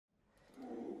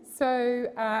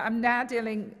So I'm now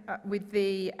dealing with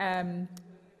the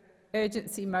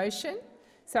urgency motion.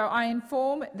 So I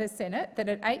inform the Senate that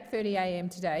at 8:30 a.m.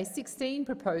 today, 16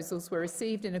 proposals were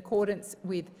received in accordance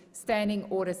with Standing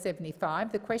Order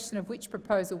 75. The question of which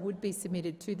proposal would be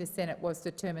submitted to the Senate was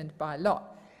determined by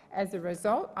lot. As a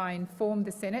result, I inform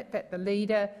the Senate that the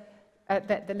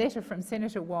letter from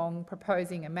Senator Wong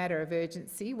proposing a matter of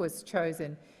urgency was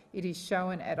chosen. It is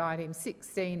shown at item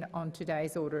 16 on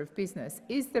today's order of business.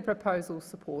 Is the proposal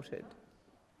supported?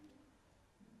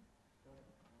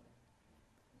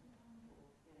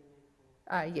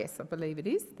 Yes, I believe it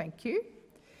is. Thank you.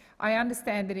 I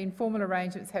understand that informal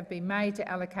arrangements have been made to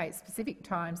allocate specific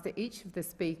times to each of the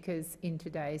speakers in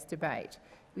today's debate.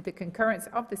 With the concurrence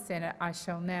of the Senate, I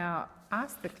shall now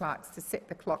ask the clerks to set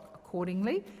the clock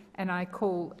accordingly, and I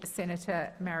call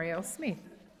Senator Marielle Smith.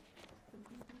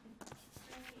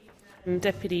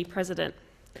 Deputy President,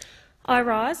 I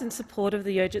rise in support of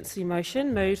the urgency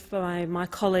motion moved by my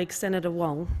colleague Senator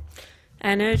Wong,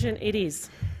 and urgent it is.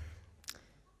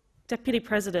 Deputy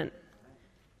President,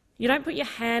 you don't put your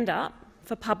hand up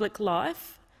for public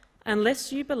life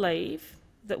unless you believe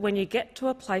that when you get to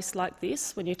a place like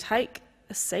this, when you take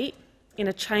a seat in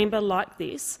a chamber like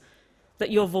this,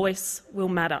 that your voice will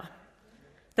matter,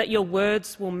 that your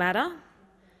words will matter,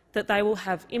 that they will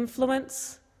have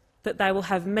influence, that they will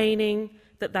have meaning,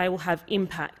 that they will have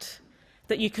impact,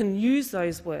 that you can use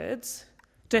those words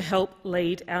to help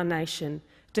lead our nation,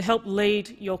 to help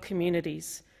lead your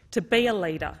communities, to be a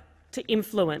leader, to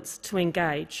influence, to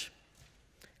engage.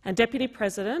 And, Deputy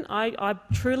President, I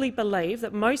truly believe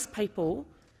that most people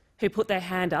who put their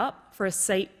hand up for a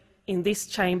seat in this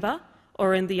chamber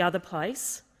or in the other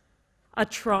place are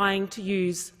trying to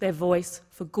use their voice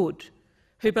for good,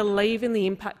 who believe in the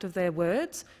impact of their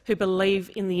words, who believe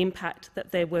in the impact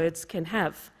that their words can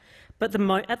have. But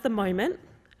at the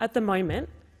moment,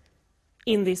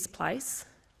 in this place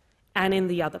and in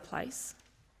the other place,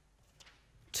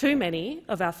 too many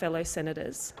of our fellow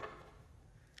senators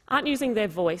aren't using their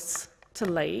voice to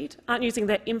lead, aren't using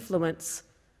their influence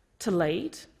to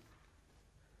lead,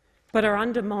 but are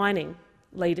undermining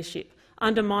leadership,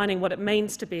 undermining what it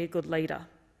means to be a good leader.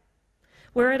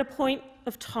 We're at a point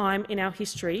of time in our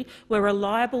history where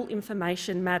reliable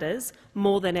information matters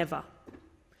more than ever,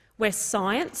 where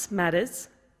science matters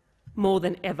more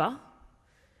than ever,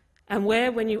 and where,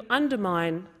 when you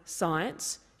undermine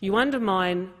science, you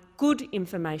undermine good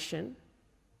information,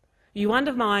 you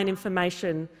undermine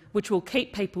information which will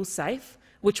keep people safe,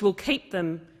 which will keep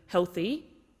them healthy,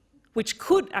 which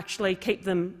could actually keep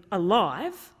them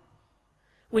alive.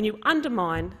 When you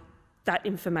undermine that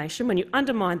information, when you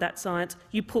undermine that science,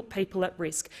 you put people at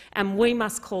risk, and we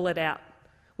must call it out.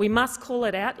 We must call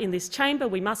it out in this chamber,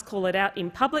 we must call it out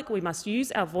in public, we must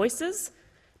use our voices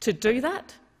to do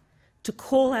that, to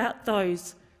call out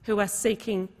those who are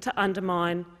seeking to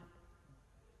undermine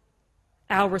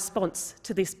our response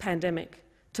to this pandemic,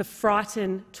 to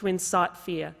frighten, to incite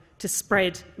fear, to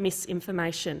spread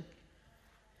misinformation.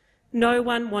 No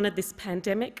one wanted this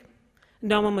pandemic.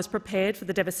 No one was prepared for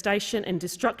the devastation and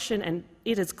destruction and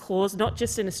it has caused, not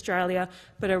just in Australia,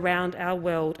 but around our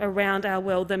world. Around our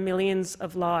world, the millions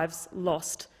of lives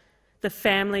lost, the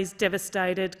families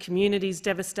devastated, communities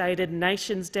devastated,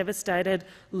 nations devastated,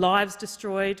 lives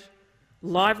destroyed,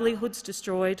 livelihoods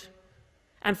destroyed.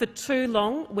 And for too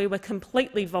long, we were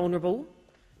completely vulnerable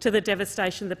to the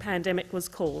devastation the pandemic was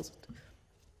caused.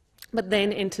 But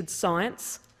then entered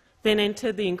science, then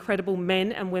entered the incredible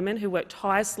men and women who worked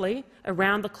tirelessly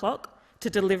around the clock to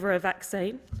deliver a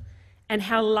vaccine. And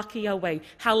how lucky are we?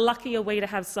 How lucky are we to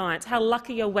have science? How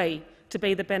lucky are we to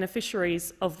be the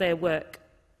beneficiaries of their work?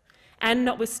 And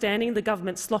notwithstanding the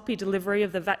government's sloppy delivery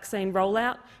of the vaccine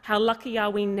rollout, how lucky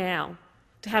are we now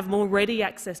to have more ready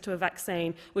access to a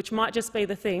vaccine, which might just be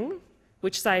the thing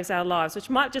which saves our lives,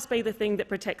 which might just be the thing that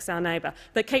protects our neighbour,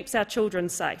 that keeps our children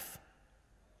safe.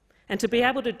 And to be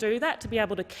able to do that, to be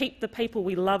able to keep the people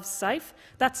we love safe,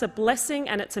 that's a blessing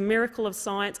and it's a miracle of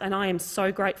science, and I am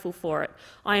so grateful for it.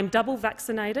 I am double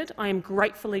vaccinated. I am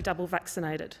gratefully double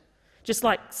vaccinated. Just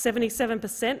like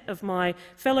 77% of my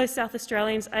fellow South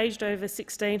Australians aged over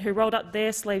 16 who rolled up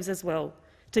their sleeves as well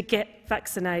to get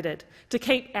vaccinated, to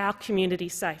keep our community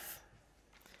safe.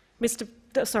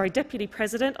 Deputy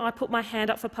President, I put my hand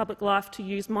up for public life to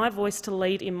use my voice to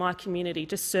lead in my community,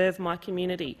 to serve my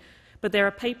community. But there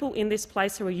are people in this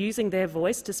place who are using their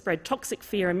voice to spread toxic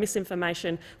fear and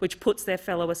misinformation which puts their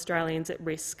fellow Australians at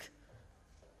risk,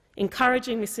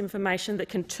 encouraging misinformation that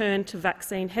can turn to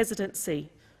vaccine hesitancy.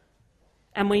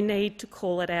 And we need to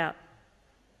call it out.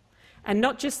 And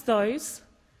not just those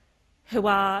who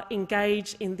are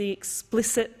engaged in the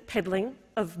explicit peddling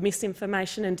of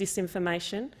misinformation and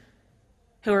disinformation,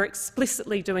 who are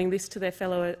explicitly doing this to their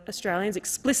fellow Australians,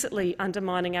 explicitly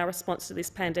undermining our response to this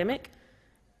pandemic,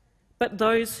 but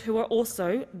those who are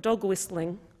also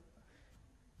dog-whistling,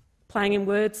 playing in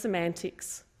word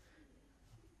semantics,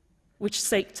 which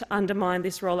seek to undermine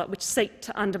this rollout, which seek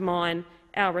to undermine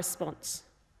our response.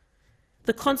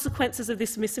 The consequences of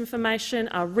this misinformation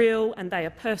are real and they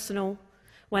are personal.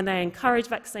 When they encourage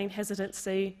vaccine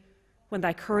hesitancy, when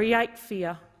they create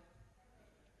fear,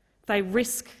 they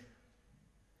risk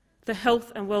the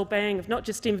health and well-being of not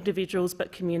just individuals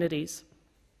but communities.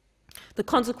 The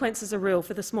consequences are real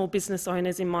for the small business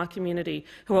owners in my community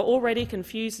who are already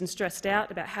confused and stressed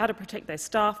out about how to protect their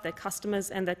staff, their customers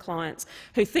and their clients,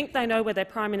 who think they know where their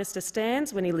Prime Minister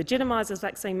stands when he legitimises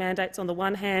vaccine mandates on the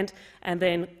one hand and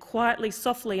then quietly,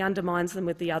 softly undermines them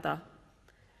with the other.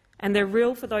 And they're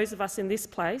real for those of us in this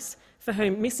place for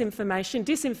whom misinformation,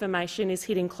 disinformation is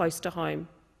hitting close to home.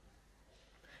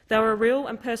 They were real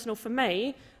and personal for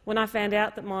me when I found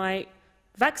out that my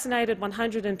vaccinated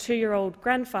 102-year-old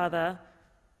grandfather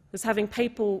was having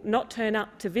people not turn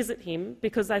up to visit him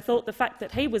because they thought the fact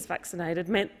that he was vaccinated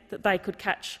meant that they could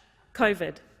catch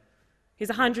COVID. He's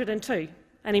 102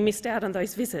 and he missed out on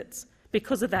those visits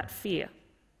because of that fear.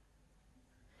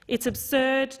 It's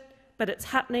absurd, but it's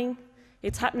happening.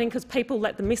 It's happening because people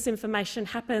let the misinformation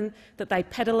happen, that they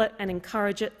peddle it and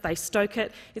encourage it, they stoke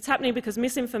it. It's happening because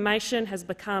misinformation has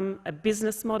become a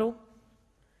business model,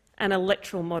 an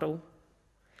electoral model,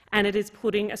 and it is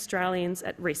putting Australians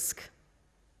at risk.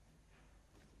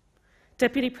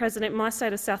 Deputy President, my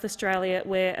state of South Australia,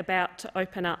 we're about to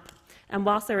open up. And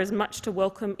whilst there is much to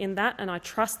welcome in that, and I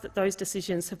trust that those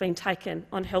decisions have been taken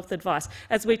on health advice,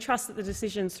 as we trust that the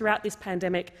decisions throughout this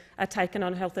pandemic are taken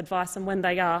on health advice, and when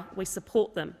they are, we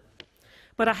support them.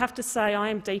 But I have to say I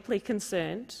am deeply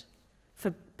concerned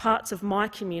for parts of my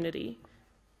community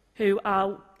who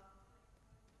are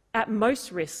at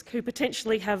most risk, who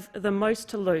potentially have the most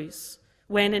to lose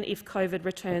when and if COVID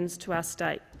returns to our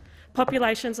state.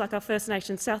 Populations like our First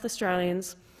Nations South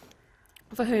Australians,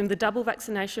 for whom the double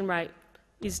vaccination rate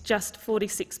is just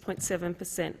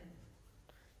 46.7%,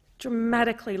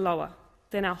 dramatically lower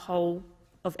than our whole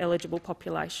of eligible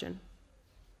population.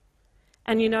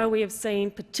 And you know, we have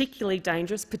seen particularly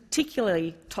dangerous,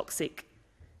 particularly toxic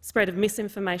spread of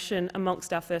misinformation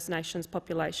amongst our First Nations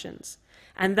populations.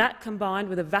 And that, combined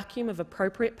with a vacuum of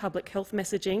appropriate public health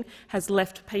messaging, has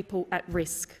left people at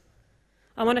risk.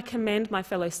 I want to commend my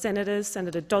fellow senators,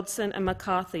 Senator Dodson and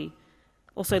McCarthy,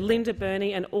 also Linda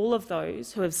Burney, and all of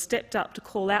those who have stepped up to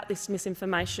call out this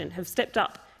misinformation, have stepped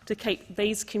up to keep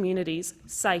these communities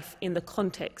safe in the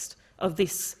context of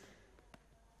this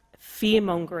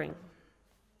fear-mongering.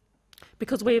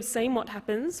 Because we have seen what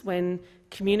happens when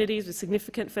communities with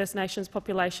significant First Nations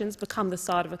populations become the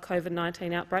site of a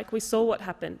COVID-19 outbreak. We saw what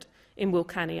happened in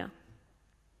Wilcannia.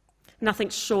 Nothing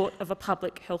short of a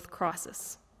public health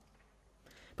crisis.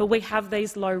 But we have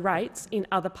these low rates in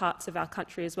other parts of our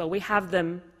country as well. We have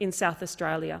them in South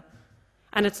Australia.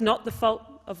 And it's not the fault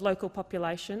of local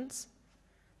populations.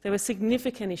 There were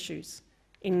significant issues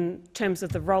in terms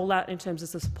of the rollout, in terms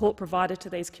of the support provided to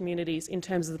these communities, in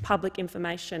terms of the public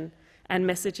information and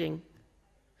messaging.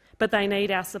 But they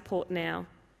need our support now,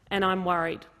 and I'm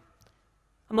worried.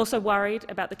 I'm also worried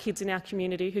about the kids in our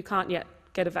community who can't yet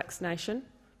get a vaccination.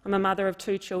 I'm a mother of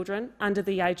 2 children under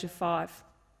the age of 5.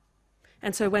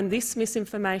 And so when this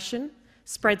misinformation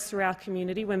spreads through our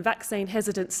community, when vaccine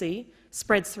hesitancy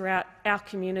spreads throughout our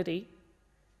community,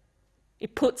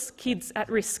 it puts kids at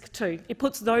risk too. It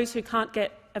puts those who can't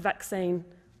get a vaccine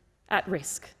at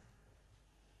risk.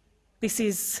 This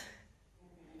is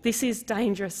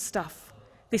dangerous stuff.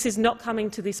 This is not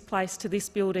coming to this place, to this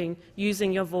building,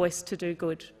 using your voice to do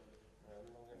good.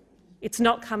 It's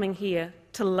not coming here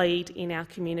to lead in our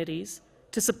communities,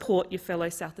 to support your fellow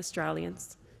South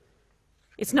Australians.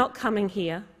 It's not coming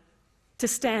here to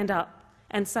stand up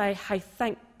and say, hey,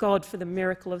 thank God for the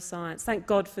miracle of science. Thank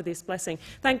God for this blessing.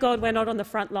 Thank God we're not on the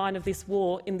front line of this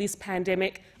war, in this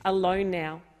pandemic, alone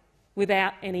now,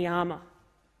 without any armour.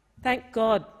 Thank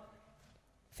God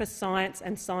for science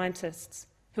and scientists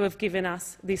who have given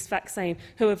us this vaccine,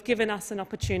 who have given us an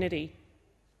opportunity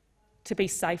to be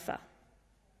safer.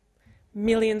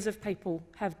 Millions of people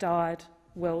have died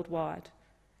worldwide,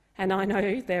 and I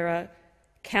know there are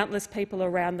countless people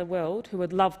around the world who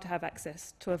would love to have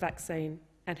access to a vaccine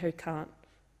and who can't.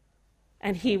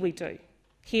 And here we do.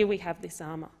 Here we have this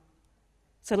armour.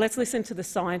 So let's listen to the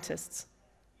scientists.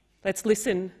 Let's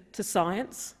listen to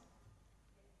science.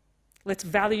 Let's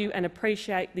value and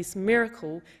appreciate this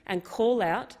miracle and call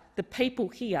out the people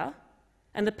here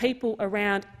and the people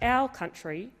around our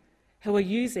country who are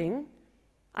using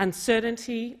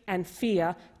uncertainty and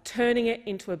fear, turning it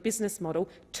into a business model,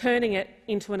 turning it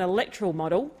into an electoral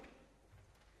model,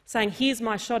 saying, here's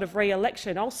my shot of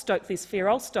re-election, I'll stoke this fear,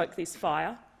 I'll stoke this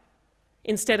fire,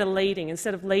 instead of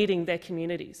leading their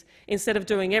communities, instead of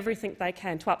doing everything they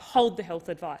can to uphold the health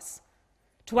advice,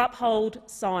 to uphold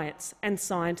science and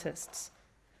scientists,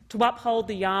 to uphold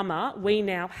the armour we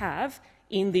now have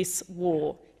in this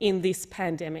war, in this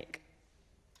pandemic.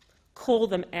 Call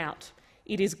them out.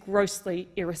 It is grossly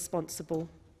irresponsible.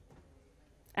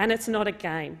 And it's not a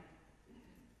game.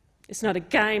 It's not a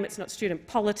game, it's not student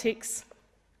politics.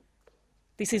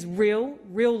 This is real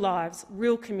lives,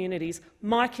 real communities,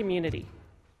 my community,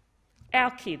 our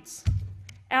kids,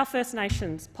 our First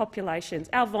Nations populations,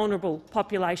 our vulnerable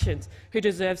populations who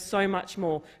deserve so much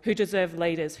more, who deserve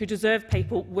leaders, who deserve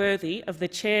people worthy of the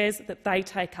chairs that they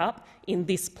take up in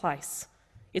this place.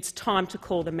 It's time to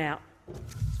call them out.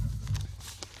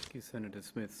 Thank you, Senator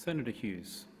Smith. Senator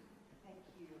Hughes. Thank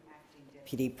you, Acting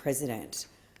Deputy President.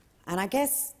 And I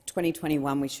guess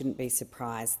 2021, we shouldn't be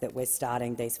surprised that we're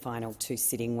starting these final 2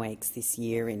 sitting weeks this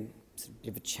year in sort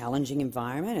of a challenging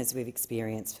environment, as we've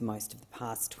experienced for most of the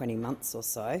past 20 months or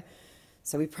so.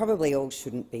 So we probably all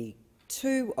shouldn't be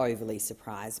too overly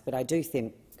surprised, but I do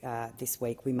think this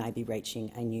week we may be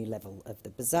reaching a new level of the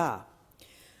bizarre.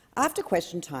 After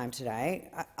question time today,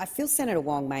 I feel Senator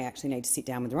Wong may actually need to sit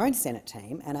down with her own Senate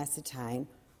team and ascertain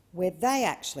where they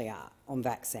actually are on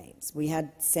vaccines. We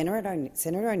had Senator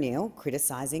O'Neill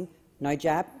criticising no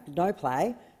jab, no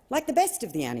play, like the best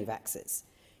of the anti-vaxxers,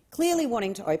 clearly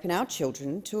wanting to open our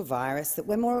children to a virus that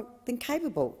we're more than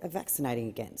capable of vaccinating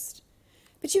against.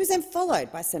 But she was then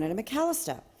followed by Senator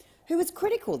McAllister, who was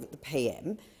critical that the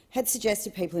PM had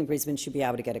suggested people in Brisbane should be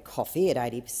able to get a coffee at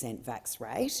 80% vax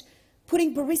rate,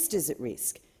 putting baristas at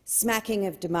risk, smacking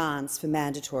of demands for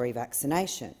mandatory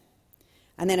vaccination.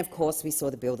 And then, of course, we saw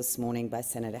the bill this morning by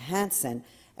Senator Hanson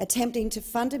attempting to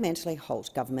fundamentally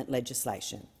halt government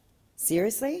legislation.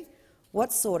 Seriously?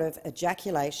 What sort of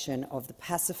ejaculation of the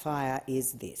pacifier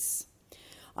is this?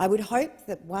 I would hope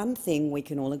that one thing we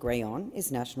can all agree on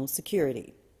is national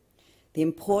security, the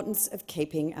importance of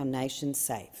keeping our nation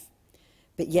safe.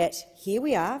 But yet, here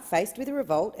we are, faced with a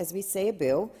revolt as we see a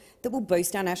bill that will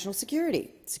boost our national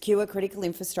security, secure critical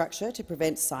infrastructure to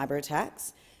prevent cyber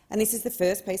attacks, and this is the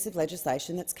first piece of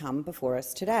legislation that's come before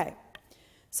us today.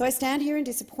 So I stand here in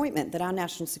disappointment that our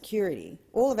national security,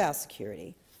 all of our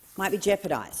security, might be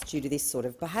jeopardised due to this sort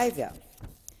of behaviour.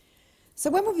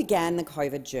 So when we began the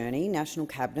COVID journey, National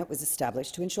Cabinet was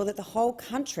established to ensure that the whole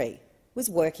country was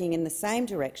working in the same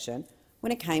direction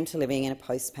when it came to living in a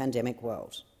post-pandemic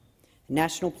world. A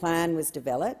national plan was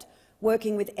developed,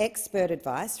 working with expert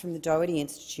advice from the Doherty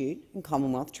Institute and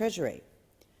Commonwealth Treasury.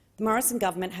 The Morrison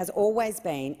government has always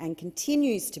been and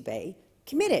continues to be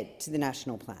committed to the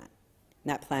national plan.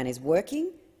 And that plan is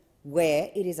working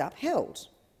where it is upheld.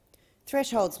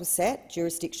 Thresholds were set,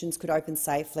 jurisdictions could open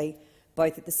safely,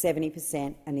 both at the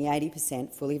 70% and the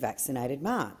 80% fully vaccinated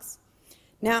marks.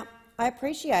 Now, I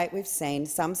appreciate we've seen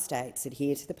some states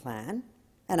adhere to the plan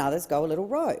and others go a little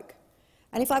rogue.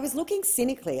 And if I was looking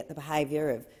cynically at the behaviour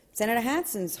of Senator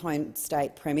Hanson's home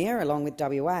state premier, along with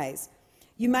WA's,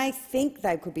 you may think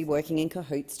they could be working in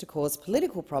cahoots to cause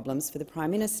political problems for the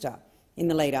Prime Minister in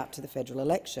the lead-up to the federal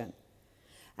election.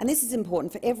 And this is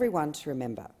important for everyone to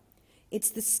remember.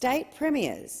 It's the state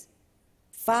premiers,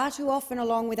 far too often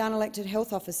along with unelected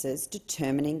health officers,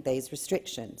 determining these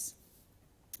restrictions.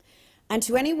 And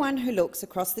to anyone who looks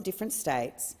across the different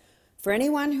states, for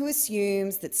anyone who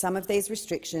assumes that some of these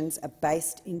restrictions are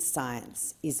based in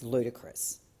science is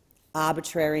ludicrous.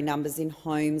 Arbitrary numbers in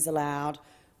homes allowed,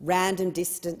 random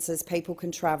distances people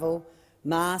can travel,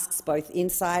 masks both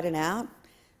inside and out,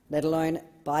 let alone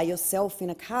by yourself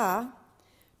in a car,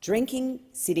 drinking,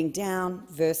 sitting down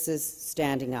versus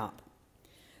standing up.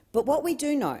 But what we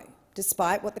do know,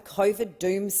 despite what the COVID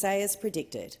doomsayers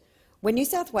predicted, when New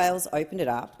South Wales opened it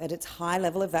up at its high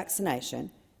level of vaccination,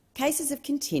 cases have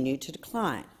continued to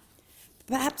decline.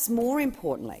 Perhaps more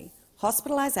importantly,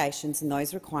 hospitalisations and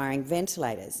those requiring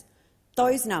ventilators,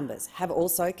 those numbers have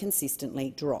also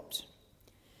consistently dropped.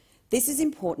 This is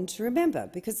important to remember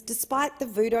because despite the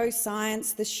voodoo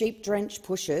science, the sheep-drenched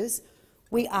pushes,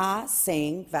 we are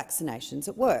seeing vaccinations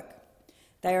at work.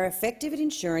 They are effective at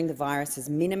ensuring the virus has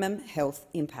minimum health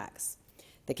impacts.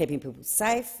 They're keeping people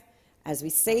safe. As we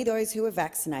see those who are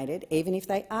vaccinated, even if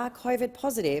they are COVID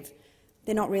positive,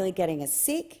 they're not really getting as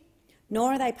sick,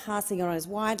 nor are they passing on as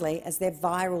widely as their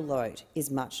viral load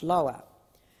is much lower.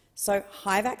 So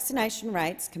high vaccination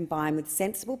rates combined with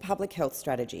sensible public health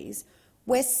strategies,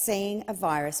 we're seeing a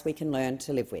virus we can learn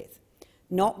to live with,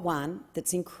 not one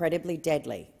that's incredibly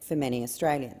deadly for many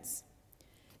Australians.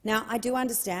 Now, I do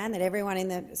understand that everyone in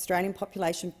the Australian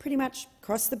population, pretty much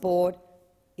across the board,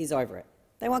 is over it.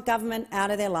 They want government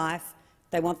out of their life.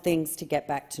 They want things to get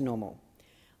back to normal.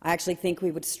 I actually think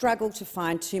we would struggle to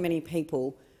find too many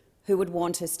people who would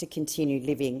want us to continue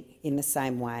living in the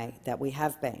same way that we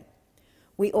have been.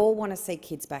 We all want to see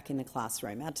kids back in the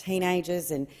classroom, our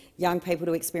teenagers and young people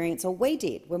to experience all we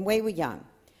did when we were young,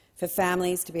 for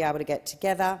families to be able to get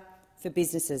together, for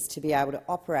businesses to be able to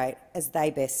operate as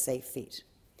they best see fit.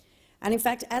 And in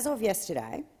fact, as of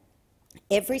yesterday,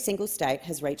 every single state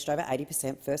has reached over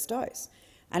 80% first dose,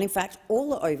 and in fact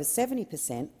all are over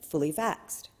 70% fully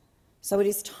vaxxed. So it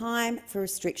is time for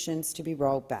restrictions to be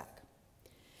rolled back.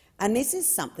 And this is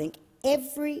something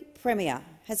every Premier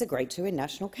has agreed to in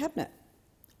National Cabinet.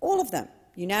 All of them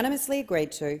unanimously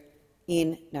agreed to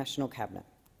in National Cabinet.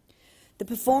 The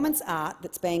performance art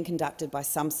that's being conducted by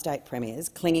some state premiers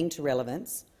clinging to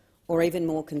relevance, or even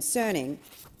more concerning,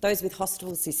 those with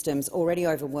hospital systems already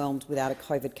overwhelmed without a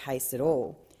COVID case at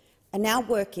all, are now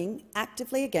working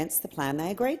actively against the plan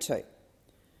they agreed to.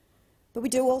 But we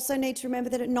do also need to remember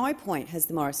that at no point has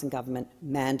the Morrison government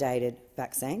mandated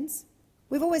vaccines.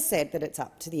 We've always said that it's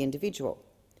up to the individual.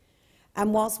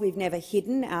 And whilst we've never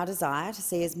hidden our desire to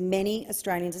see as many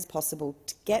Australians as possible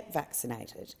to get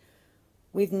vaccinated,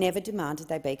 we've never demanded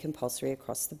they be compulsory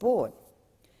across the board.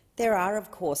 There are,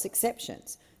 of course,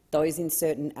 exceptions, those in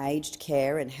certain aged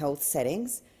care and health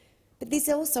settings, but this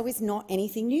also is not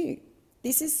anything new.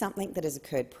 This is something that has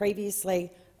occurred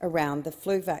previously around the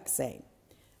flu vaccine.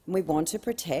 And we want to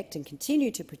protect and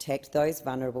continue to protect those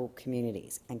vulnerable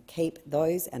communities and keep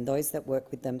those and those that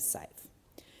work with them safe.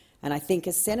 And I think,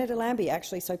 as Senator Lambie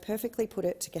actually so perfectly put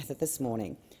it together this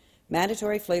morning,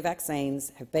 mandatory flu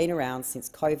vaccines have been around since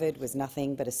COVID was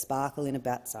nothing but a sparkle in a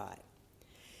bat's eye.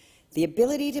 The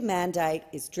ability to mandate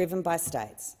is driven by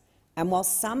states, and while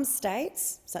some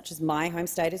states, such as my home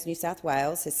state as New South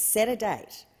Wales, has set a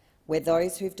date where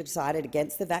those who've decided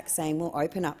against the vaccine will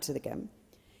open up to them,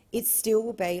 it still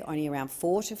will be only around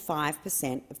 4 to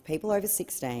 5% of people over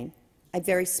 16, a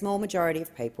very small majority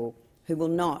of people who will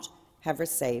not have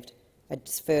received a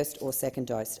first or second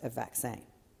dose of vaccine.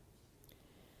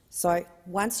 So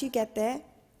once you get there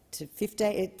to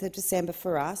 15th of December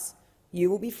for us, you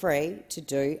will be free to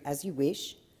do as you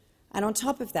wish. And on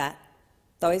top of that,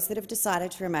 those that have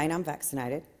decided to remain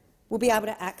unvaccinated will be able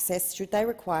to access, should they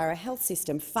require a health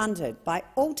system funded by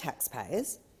all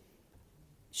taxpayers,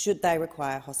 should they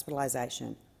require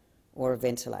hospitalisation or a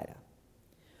ventilator.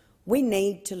 We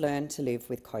need to learn to live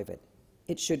with COVID.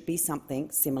 It should be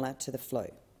something similar to the flu,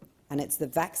 and it's the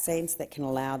vaccines that can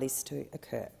allow this to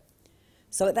occur.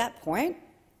 So at that point,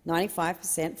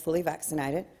 95% fully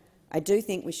vaccinated, I do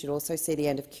think we should also see the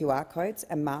end of QR codes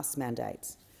and mask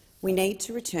mandates. We need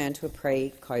to return to a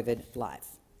pre-COVID life.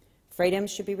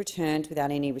 Freedoms should be returned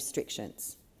without any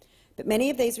restrictions. But many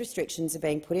of these restrictions are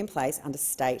being put in place under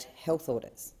state health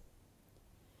orders.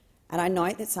 And I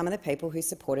note that some of the people who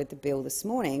supported the bill this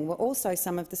morning were also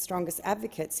some of the strongest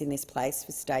advocates in this place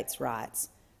for states' rights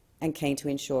and keen to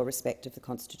ensure respect of the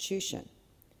Constitution.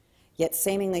 Yet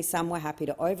seemingly some were happy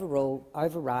to overrule,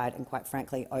 override and, quite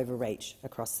frankly, overreach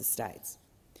across the states.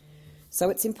 So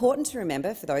it's important to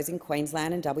remember, for those in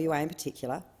Queensland and WA in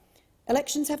particular,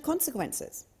 elections have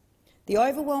consequences. The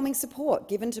overwhelming support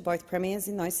given to both premiers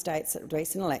in those states at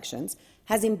recent elections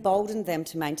has emboldened them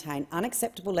to maintain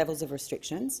unacceptable levels of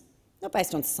restrictions, not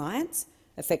based on science,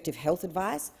 effective health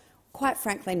advice, quite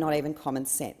frankly not even common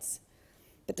sense.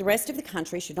 But the rest of the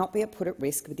country should not be put at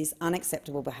risk with this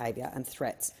unacceptable behaviour and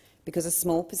threats because a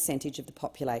small percentage of the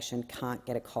population can't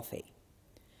get a coffee.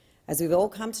 As we've all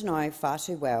come to know far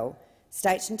too well,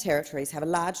 states and territories have a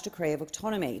large degree of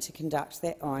autonomy to conduct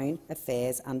their own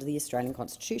affairs under the Australian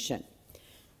Constitution,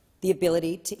 the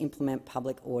ability to implement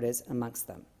public orders amongst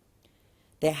them.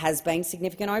 There has been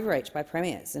significant overreach by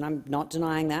premiers, and I'm not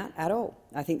denying that at all.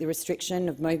 I think the restriction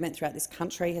of movement throughout this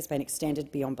country has been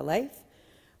extended beyond belief.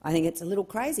 I think it's a little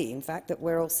crazy, in fact, that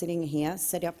we're all sitting here,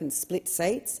 set up in split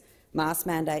seats, mask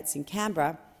mandates in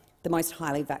Canberra, the most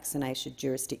highly vaccinated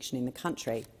jurisdiction in the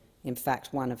country, in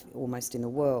fact one of almost in the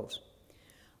world.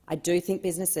 I do think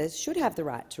businesses should have the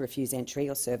right to refuse entry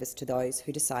or service to those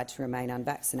who decide to remain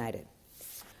unvaccinated,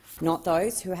 not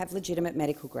those who have legitimate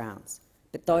medical grounds,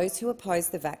 but those who oppose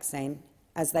the vaccine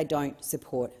as they don't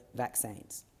support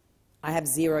vaccines. I have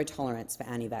zero tolerance for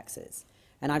anti-vaxxers,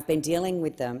 and I've been dealing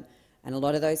with them and a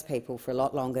lot of those people for a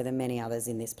lot longer than many others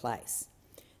in this place.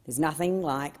 There's nothing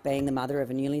like being the mother of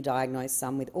a newly diagnosed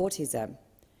son with autism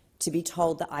to be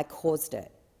told that I caused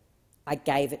it. I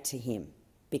gave it to him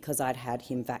because I'd had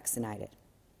him vaccinated.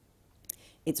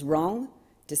 It's wrong,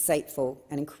 deceitful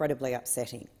and incredibly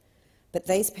upsetting. but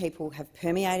these people have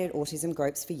permeated autism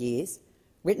groups for years,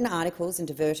 written articles and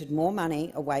diverted more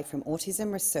money away from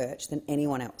autism research than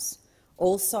anyone else.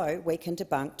 Also, we can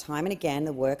debunk time and again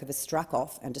the work of a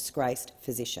struck-off and disgraced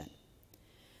physician.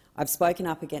 I've spoken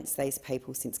up against these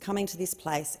people since coming to this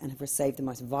place and have received the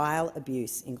most vile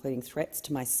abuse, including threats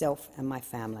to myself and my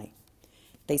family.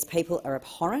 These people are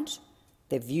abhorrent,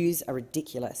 their views are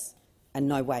ridiculous, and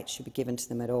no weight should be given to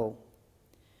them at all.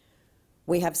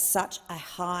 We have such a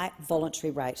high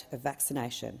voluntary rate of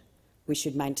vaccination. We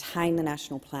should maintain the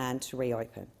national plan to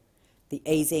reopen, the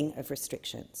easing of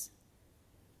restrictions.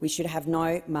 We should have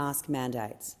no mask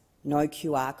mandates, no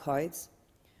QR codes.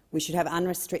 We should have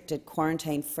unrestricted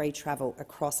quarantine-free travel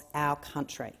across our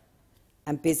country,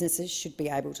 and businesses should be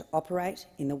able to operate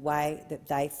in the way that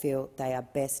they feel they are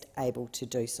best able to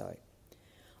do so.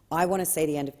 I want to see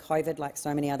the end of COVID like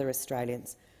so many other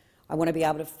Australians. I want to be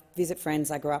able to visit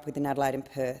friends I grew up with in Adelaide and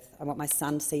Perth. I want my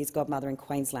son to see his godmother in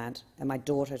Queensland and my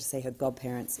daughter to see her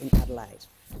godparents in Adelaide.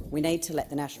 We need to let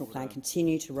the national plan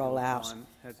continue to roll out. Time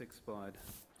has expired.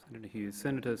 Senator Hughes.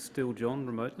 Senator Steele-John,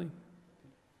 remotely.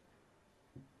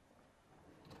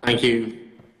 Thank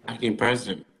you, Acting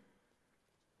President.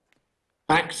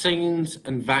 Vaccines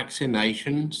and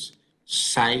vaccinations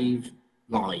save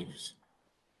lives.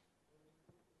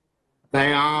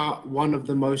 They are one of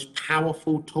the most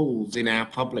powerful tools in our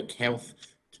public health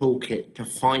toolkit to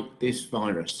fight this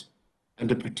virus and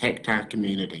to protect our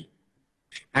community.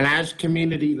 And as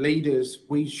community leaders,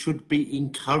 we should be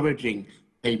encouraging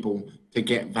people to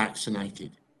get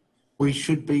vaccinated. We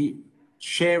should be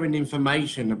sharing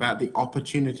information about the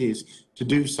opportunities to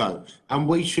do so. And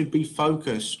we should be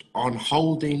focused on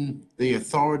holding the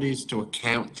authorities to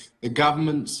account, the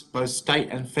governments, both state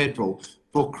and federal,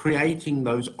 for creating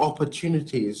those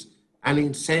opportunities and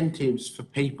incentives for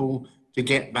people to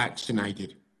get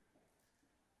vaccinated.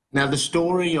 Now, the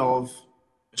story of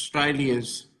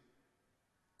Australia's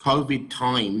COVID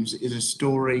times is a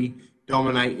story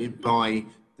dominated by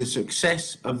the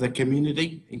success of the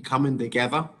community in coming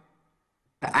together,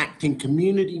 to act in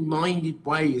community-minded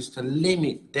ways to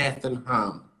limit death and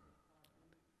harm,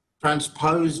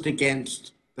 transposed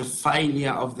against the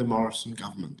failure of the Morrison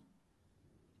government.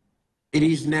 It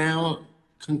is now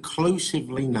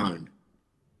conclusively known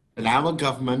that our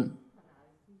government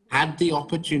had the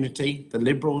opportunity, the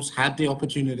Liberals had the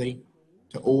opportunity,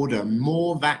 to order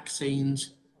more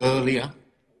vaccines earlier,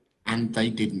 and they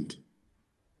didn't.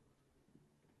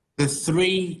 The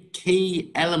three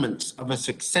key elements of a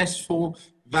successful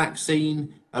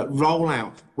vaccine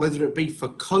rollout, whether it be for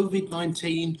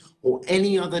COVID-19 or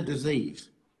any other disease,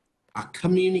 are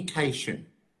communication,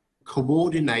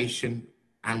 coordination,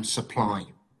 and supply.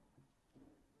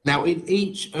 Now, in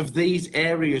each of these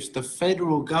areas, the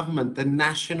federal government, the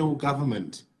national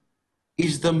government,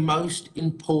 is the most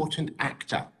important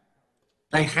actor.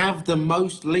 They have the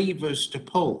most levers to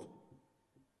pull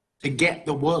to get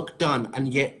the work done,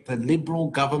 and yet the Liberal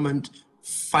government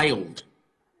failed.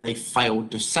 They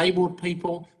failed disabled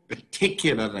people,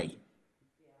 particularly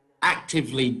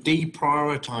actively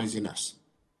deprioritising us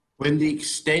when the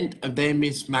extent of their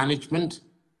mismanagement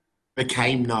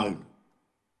became known.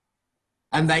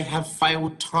 And they have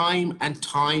failed time and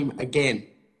time again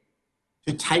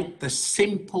to take the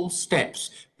simple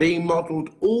steps being modelled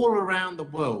all around the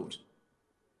world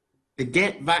to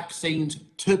get vaccines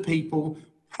to people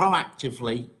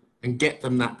proactively and get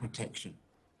them that protection.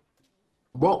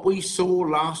 What we saw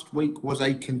last week was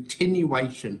a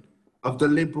continuation of the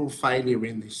Liberal failure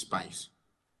in this space.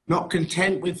 Not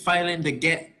content with failing to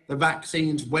get the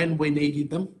vaccines when we needed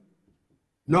them,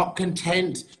 not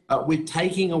content with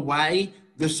taking away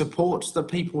the supports that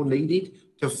people needed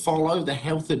to follow the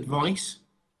health advice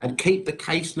and keep the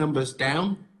case numbers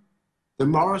down, the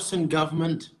Morrison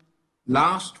government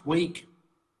last week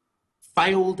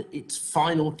failed its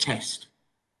final test,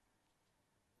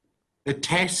 the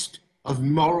test of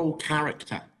moral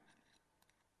character,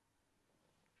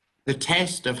 the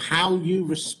test of how you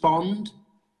respond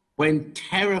when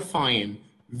terrifying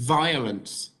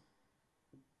violence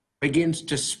begins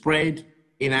to spread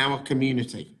in our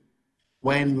community,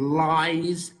 when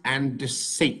lies and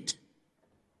deceit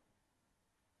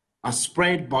are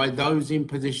spread by those in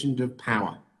positions of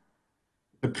power.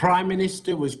 The Prime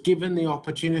Minister was given the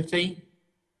opportunity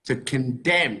to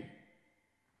condemn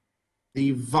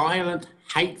the violent,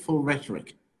 hateful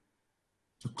rhetoric,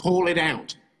 to call it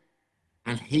out,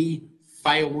 and he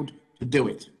failed to do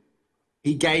it.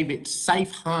 He gave it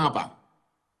safe harbour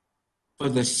for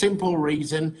the simple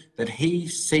reason that he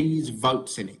sees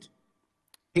votes in it.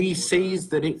 He sees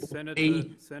that it will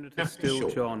be Senator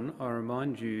Steele-John, I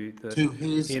remind you that to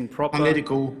his in proper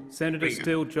political Senator rigor.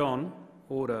 Steele-John,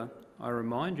 order. I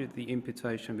remind you that the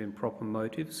imputation of improper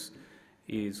motives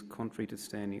is contrary to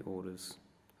standing orders.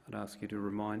 I'd ask you to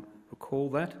recall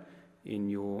that in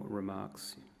your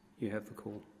remarks. You have the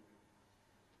call.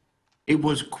 It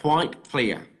was quite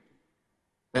clear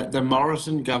that the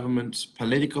Morrison government's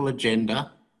political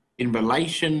agenda in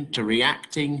relation to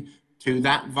reacting to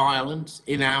that violence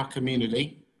in our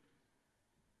community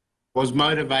was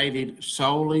motivated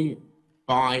solely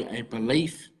by a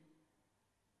belief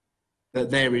that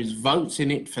there is votes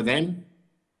in it for them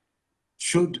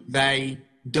should they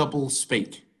double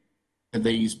speak to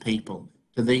these people,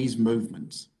 to these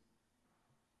movements.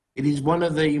 It is one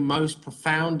of the most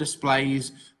profound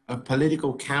displays of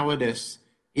political cowardice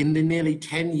in the nearly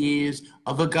 10 years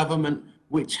of a government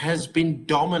which has been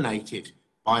dominated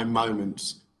by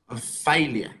moments of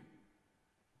failure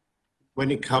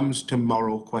when it comes to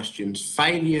moral questions,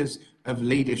 failures of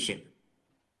leadership.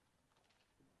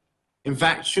 In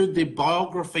fact, should the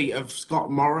biography of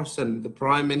Scott Morrison, the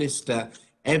Prime Minister,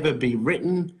 ever be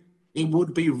written, it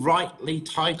would be rightly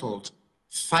titled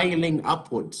Failing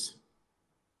Upwards,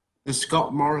 the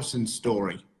Scott Morrison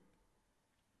story.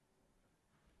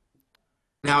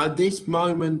 Now, at this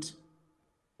moment,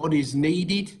 what is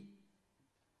needed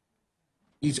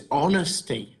is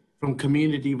honesty from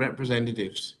community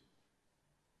representatives,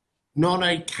 not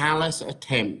a callous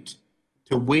attempt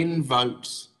to win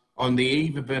votes on the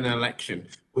eve of an election,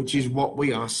 which is what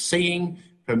we are seeing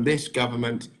from this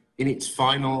government in its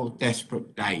final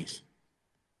desperate days.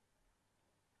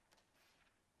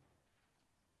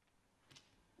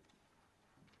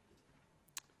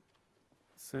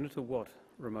 Senator Watt,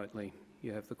 remotely,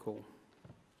 you have the call.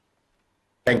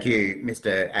 Thank you,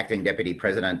 Mr. Acting Deputy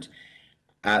President.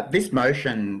 This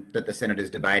motion that the Senate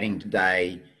is debating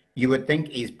today, you would think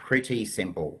is pretty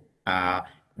simple.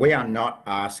 We are not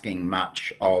asking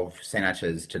much of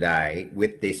senators today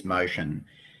with this motion.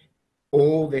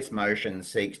 All this motion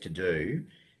seeks to do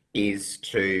is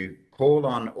to call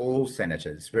on all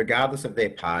senators, regardless of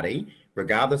their party,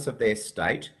 regardless of their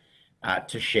state,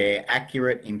 to share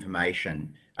accurate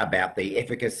information about the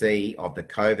efficacy of the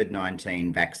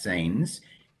COVID-19 vaccines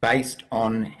based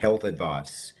on health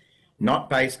advice, not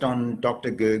based on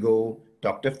Dr. Google,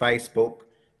 Dr. Facebook,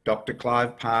 Dr.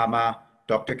 Clive Palmer,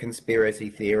 Dr. Conspiracy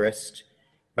Theorist,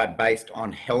 but based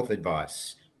on health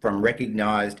advice from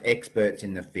recognised experts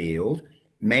in the field,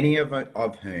 many of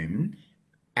whom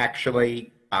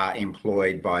actually are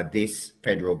employed by this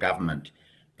federal government.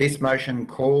 This motion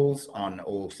calls on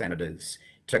all senators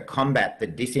to combat the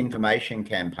disinformation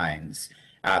campaigns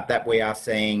that we are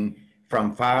seeing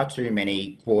from far too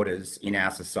many quarters in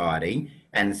our society,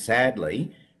 and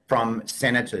sadly from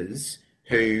senators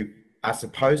who are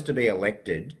supposed to be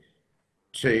elected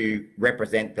to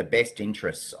represent the best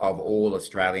interests of all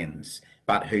Australians,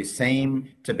 but who seem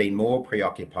to be more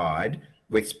preoccupied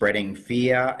with spreading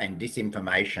fear and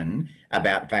disinformation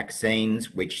about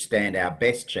vaccines which stand our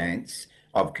best chance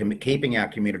of keeping our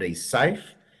communities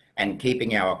safe and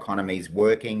keeping our economies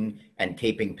working and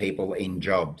keeping people in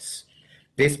jobs.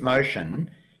 This motion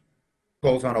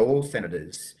calls on all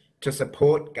senators to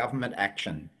support government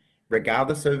action,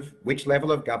 regardless of which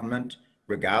level of government,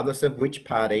 regardless of which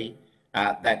party,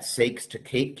 that seeks to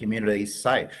keep communities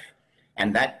safe.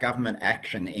 And that government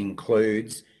action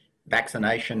includes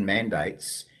vaccination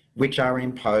mandates, which are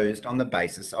imposed on the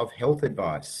basis of health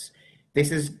advice.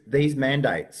 These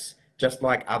mandates, just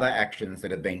like other actions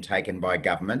that have been taken by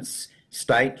governments,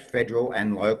 state, federal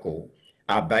and local,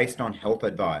 are based on health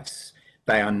advice.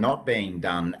 They are not being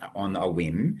done on a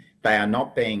whim. They are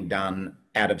not being done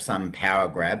out of some power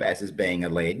grab, as is being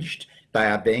alleged. They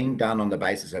are being done on the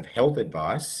basis of health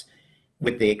advice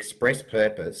with the express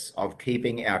purpose of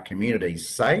keeping our communities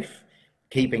safe,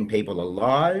 keeping people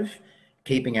alive,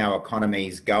 keeping our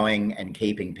economies going and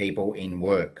keeping people in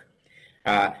work.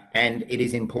 And it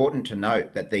is important to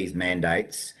note that these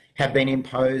mandates have been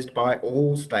imposed by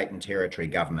all state and territory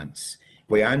governments.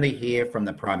 We only hear from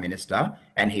the Prime Minister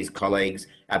and his colleagues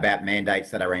about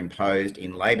mandates that are imposed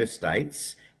in Labor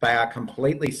states. They are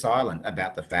completely silent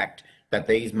about the fact that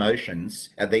these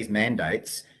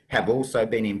mandates have also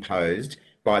been imposed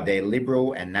by their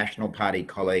Liberal and National Party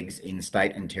colleagues in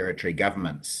state and territory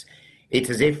governments. It's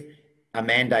as if a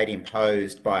mandate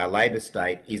imposed by a Labor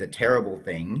state is a terrible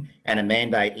thing and a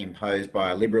mandate imposed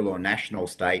by a Liberal or National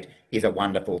state is a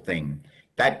wonderful thing.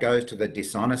 That goes to the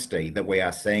dishonesty that we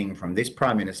are seeing from this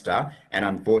Prime Minister and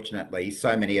unfortunately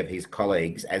so many of his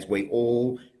colleagues, as we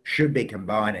all should be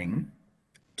combining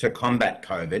to combat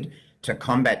COVID, to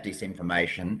combat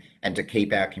disinformation and to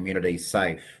keep our communities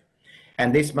safe.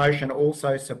 And this motion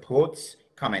also supports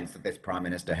comments that this Prime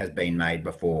Minister has been made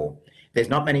before. There's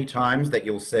not many times that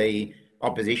you'll see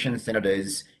opposition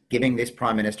senators giving this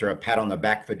Prime Minister a pat on the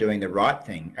back for doing the right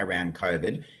thing around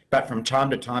COVID, but from time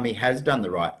to time he has done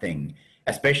the right thing,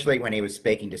 especially when he was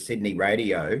speaking to Sydney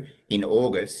Radio in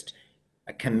August,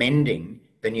 commending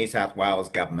the New South Wales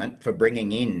government for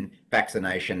bringing in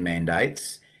vaccination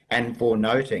mandates and for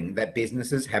noting that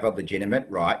businesses have a legitimate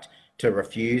right to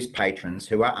refuse patrons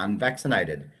who are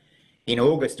unvaccinated. In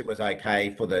August, it was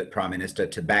okay for the Prime Minister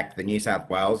to back the New South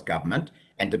Wales government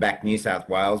and to back New South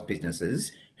Wales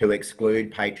businesses who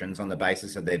exclude patrons on the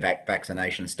basis of their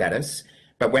vaccination status.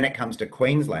 But when it comes to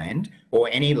Queensland or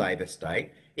any Labor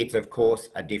state, it's of course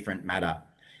a different matter.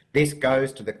 This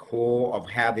goes to the core of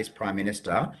how this Prime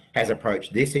Minister has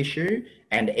approached this issue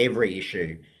and every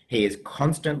issue. He is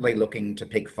constantly looking to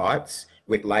pick fights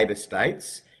with Labor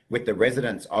states, with the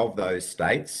residents of those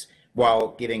states,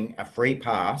 while giving a free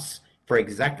pass for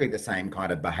exactly the same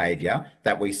kind of behaviour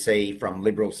that we see from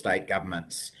Liberal state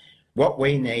governments. What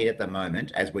we need at the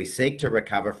moment, as we seek to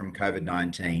recover from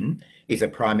COVID-19, is a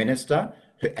Prime Minister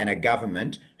and a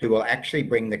government who will actually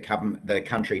bring the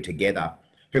country together,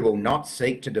 who will not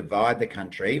seek to divide the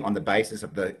country on the basis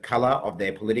of the colour of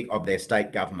their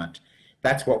state government.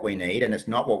 That's what we need, and it's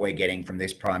not what we're getting from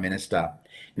this Prime Minister.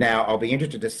 Now, I'll be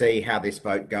interested to see how this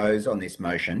vote goes on this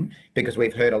motion, because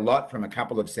we've heard a lot from a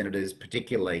couple of senators,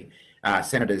 particularly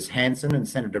Senators Hanson and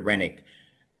Senator Rennick,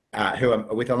 who,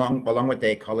 along with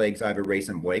their colleagues over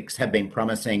recent weeks, have been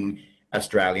promising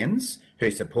Australians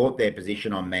who support their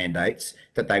position on mandates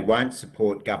that they won't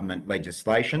support government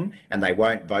legislation and they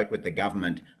won't vote with the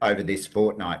government over this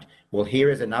fortnight. Well, here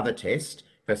is another test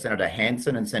for Senator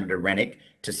Hanson and Senator Rennick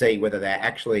to see whether they're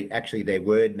actually their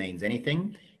word means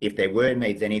anything. If their word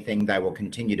means anything, they will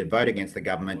continue to vote against the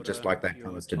government just like they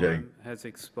promised to do. Has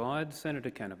expired. Senator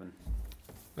Canavan.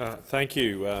 Thank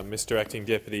you, Mr. Acting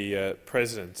Deputy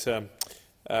President.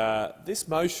 This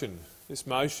motion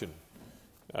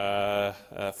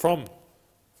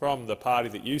from the party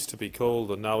that used to be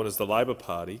called and known as the Labor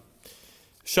Party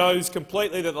shows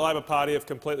completely that the Labor Party have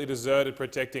completely deserted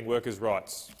protecting workers'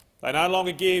 rights. They no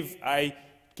longer give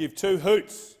two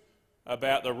hoots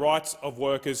about the rights of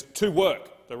workers to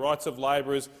work, the rights of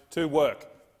labourers to work.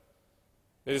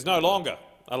 It is no longer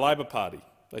a Labor Party.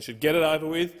 They should get it over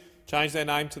with, change their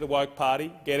name to the Woke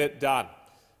Party, get it done,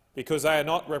 because they are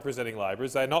not representing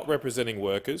labourers, they are not representing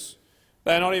workers,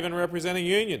 they are not even representing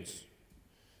unions.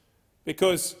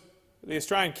 Because the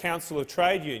Australian Council of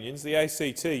Trade Unions, the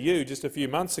ACTU, just a few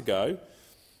months ago,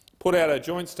 put out a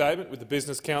joint statement with the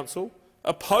Business Council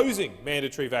opposing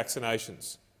mandatory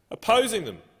vaccinations, opposing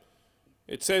them.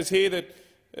 It says here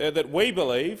that we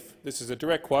believe, this is a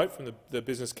direct quote from the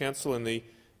Business Council and the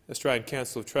Australian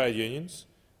Council of Trade Unions,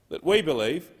 that we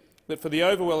believe that for the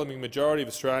overwhelming majority of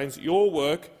Australians, your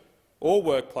work or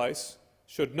workplace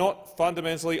should not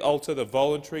fundamentally alter the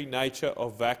voluntary nature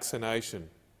of vaccination.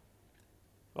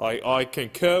 I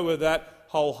concur with that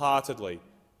wholeheartedly.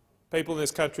 People in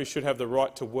this country should have the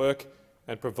right to work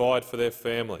and provide for their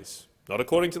families. Not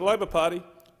according to the Labor Party.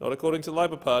 Not according to the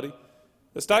Labor Party.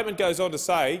 The statement goes on to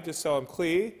say, just so I'm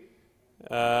clear,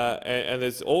 and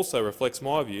this also reflects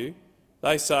my view,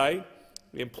 they say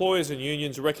the employers and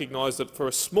unions recognise that for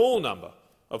a small number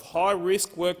of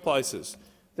high-risk workplaces,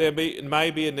 there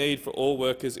may be a need for all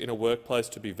workers in a workplace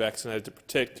to be vaccinated to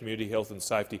protect community health and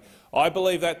safety. I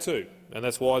believe that too, and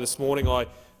that's why this morning I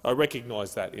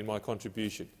recognise that in my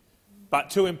contribution. But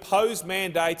to impose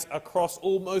mandates across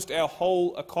almost our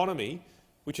whole economy,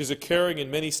 which is occurring in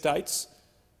many states,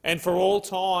 and for all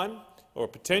time, or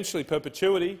potentially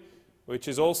perpetuity, which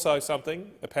is also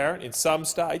something apparent in some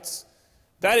states,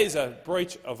 that is a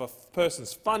breach of a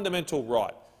person's fundamental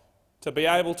right to be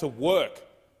able to work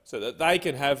so that they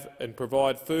can have and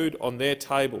provide food on their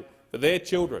table for their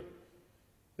children.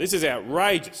 This is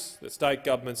outrageous that state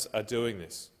governments are doing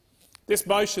this. This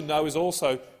motion, though, is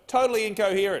also totally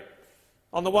incoherent.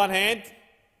 On the one hand,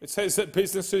 it says that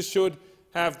businesses should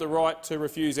have the right to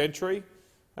refuse entry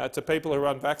to people who are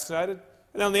unvaccinated,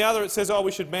 and on the other it says, oh,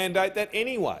 we should mandate that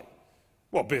anyway.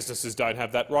 Well, businesses don't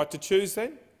have that right to choose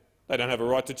then. They don't have a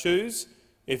right to choose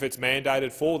if it's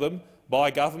mandated for them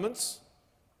by governments.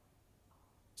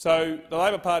 So the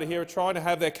Labor Party here are trying to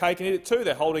have their cake and eat it too.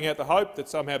 They're holding out the hope that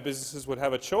somehow businesses would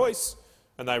have a choice,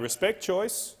 and they respect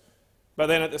choice. But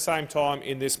then at the same time,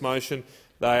 in this motion,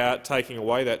 they are taking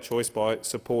away that choice by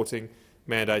supporting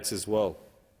mandates as well.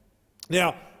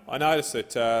 Now, I noticed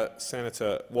that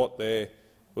Senator Watt there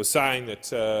was saying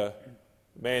that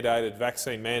mandated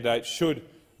vaccine mandates should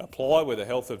apply where the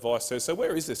health advice says so.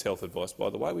 Where is this health advice, by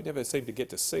the way? We never seem to get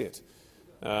to see it.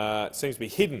 It seems to be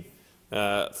hidden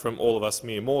from all of us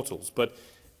mere mortals. But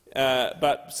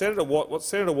But what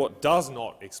Senator Watt does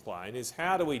not explain is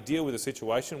how do we deal with a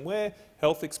situation where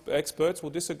health experts will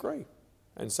disagree,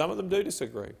 and some of them do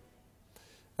disagree.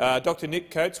 Dr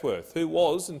Nick Coatsworth, who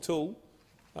was, until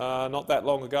not that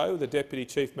long ago, the Deputy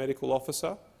Chief Medical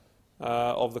Officer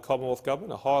of the Commonwealth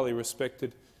Government, a highly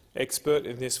respected expert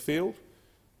in this field,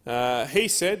 he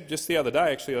said just the other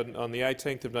day, actually on the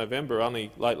 18th of November,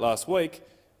 only late last week,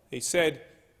 he said,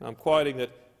 and I'm quoting, that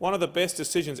one of the best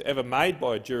decisions ever made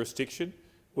by a jurisdiction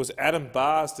was Adam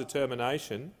Barr's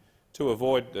determination to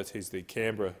avoid, that he's the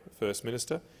Canberra First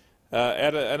Minister,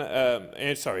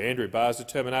 Andrew Barr's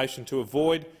determination to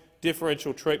avoid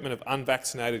differential treatment of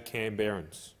unvaccinated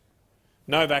Canberrans.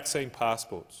 No vaccine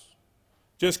passports.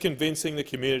 Just convincing the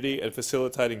community and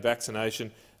facilitating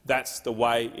vaccination, that's the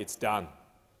way it's done.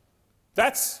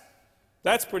 That's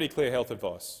pretty clear health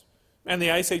advice. And the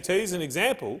ACT is an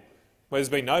example where there's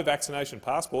been no vaccination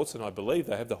passports, and I believe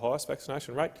they have the highest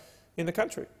vaccination rate in the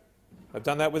country. They've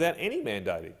done that without any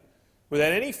mandating,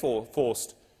 without any people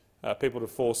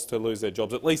forced to lose their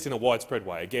jobs, at least in a widespread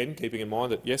way. Again, keeping in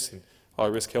mind that, yes, in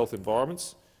high-risk health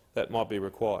environments, that might be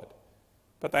required.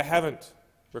 But they haven't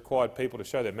required people to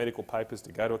show their medical papers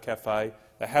to go to a cafe.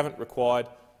 They haven't required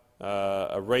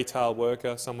a retail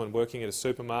worker, someone working at a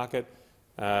supermarket,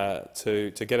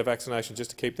 to get a vaccination just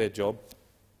to keep their job.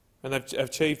 And they've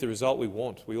achieved the result we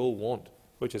all want,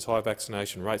 which is high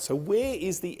vaccination rates. So where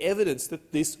is the evidence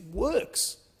that this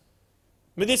works?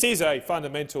 I mean, this is a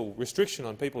fundamental restriction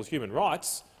on people's human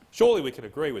rights. Surely we can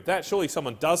agree with that. Surely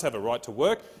someone does have a right to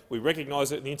work. We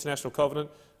recognise it in the International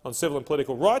Covenant on Civil and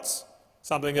Political Rights,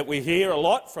 something that we hear a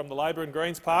lot from the Labor and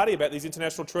Greens party about these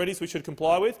international treaties we should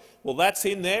comply with. Well, that's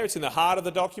in there. It's in the heart of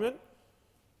the document,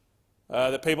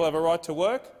 that people have a right to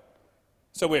work.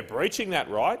 So we're breaching that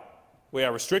right. We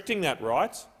are restricting that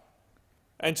right.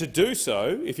 And to do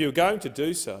so, if you're going to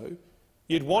do so,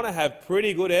 you'd want to have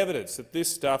pretty good evidence that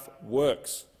this stuff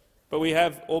works. But we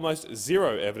have almost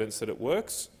zero evidence that it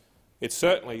works. It's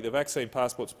certainly, the vaccine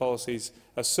passports policies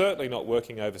are certainly not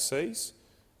working overseas.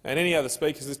 And any other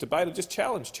speakers in this debate will just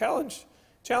challenge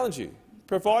you.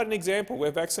 Provide an example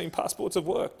where vaccine passports have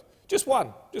worked. Just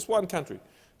one country.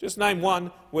 Just name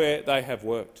one where they have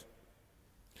worked.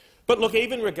 But look, I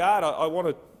want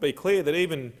to be clear that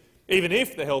even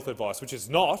if the health advice, which is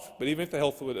not, but even if the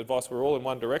health advice were all in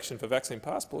one direction for vaccine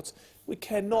passports, we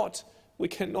cannot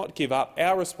give up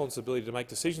our responsibility to make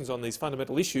decisions on these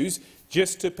fundamental issues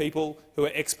just to people who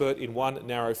are expert in one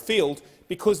narrow field,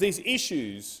 because these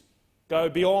issues go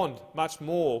beyond much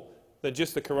more than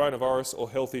just the coronavirus or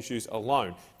health issues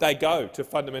alone. They go to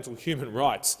fundamental human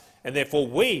rights, and therefore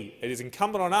it is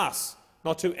incumbent on us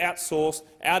not to outsource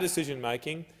our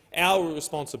decision-making, our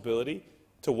responsibility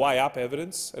to weigh up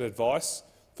evidence and advice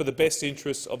for the best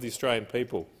interests of the Australian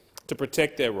people, to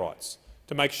protect their rights,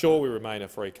 to make sure we remain a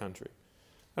free country.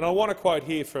 And I want to quote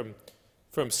here from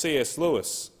C.S.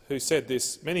 Lewis, who said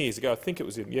this many years ago. I think it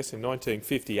was in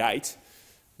 1958,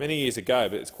 many years ago,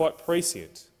 but it's quite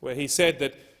prescient, where he said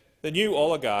that the new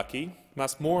oligarchy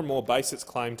must more and more base its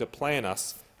claim to plan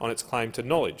us on its claim to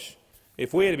knowledge.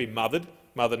 If we are to be mothered,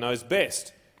 mother knows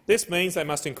best. This means they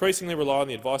must increasingly rely on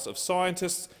the advice of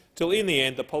scientists till in the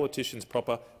end the politicians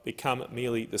proper become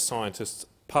merely the scientists'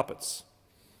 puppets.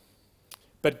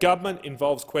 But government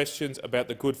involves questions about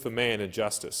the good for man and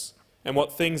justice, and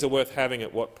what things are worth having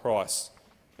at what price.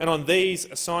 And on these,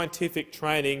 a scientific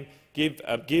training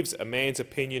gives a man's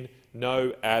opinion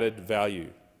no added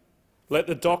value. Let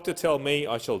the doctor tell me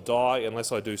I shall die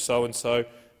unless I do so and so,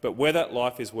 but whether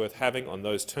life is worth having on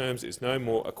those terms is no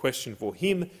more a question for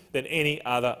him than any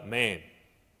other man.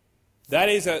 That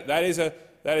is a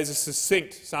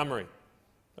succinct summary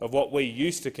of what we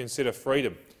used to consider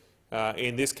freedom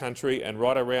in this country and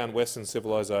right around Western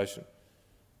civilisation.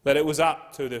 That it was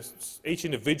up to each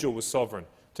individual was sovereign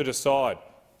to decide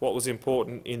what was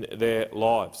important in their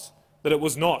lives. That it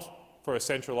was not for a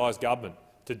centralised government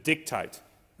to dictate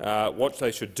what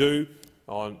they should do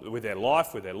with their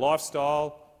life, with their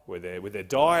lifestyle, with their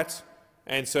diet,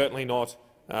 and certainly not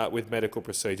with medical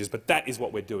procedures. But that is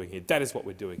what we're doing here. That is what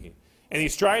we're doing here. And the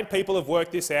Australian people have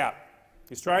worked this out.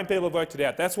 The Australian people have worked it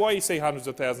out. That's why you see hundreds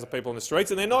of thousands of people on the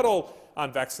streets, and they're not all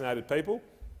unvaccinated people.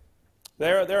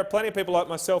 There are plenty of people like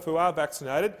myself who are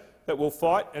vaccinated that will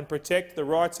fight and protect the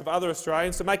rights of other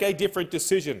Australians to make a different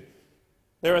decision.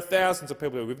 There are thousands of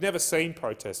people who we've never seen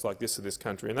protests like this in this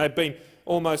country, and they've been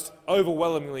almost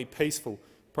overwhelmingly peaceful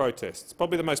protests,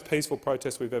 probably the most peaceful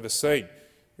protests we've ever seen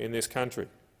in this country.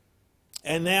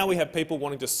 And now we have people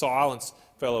wanting to silence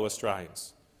fellow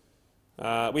Australians.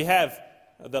 We have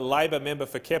the Labor member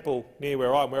for Keppel, near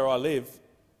where I live,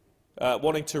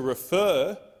 wanting to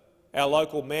refer our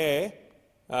local mayor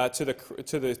to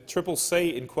the Triple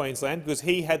C in Queensland because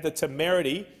he had the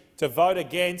temerity to vote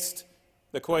against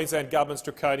the Queensland government's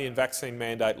draconian vaccine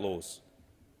mandate laws.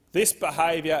 This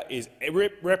behaviour is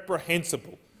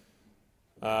reprehensible.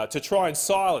 To try and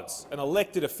silence an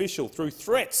elected official through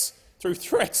threats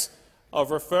of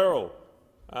referral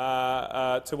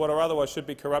to what are otherwise should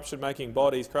be corruption-making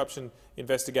bodies,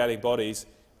 corruption-investigating bodies,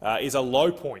 is a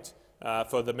low point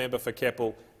for the member for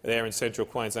Keppel there in central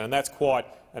Queensland, and that's quite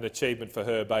an achievement for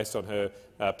her based on her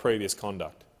previous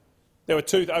conduct. There were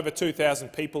over 2,000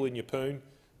 people in Yeppoon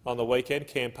on the weekend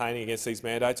campaigning against these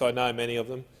mandates. I know many of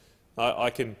them. I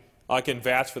can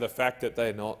vouch for the fact that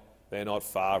they're not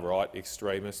far-right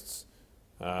extremists.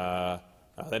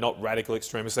 They're not radical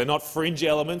extremists. They're not fringe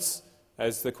elements,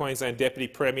 as the Queensland Deputy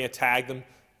Premier tagged them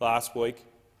last week.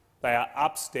 They are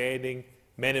upstanding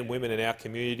men and women in our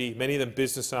community, many of them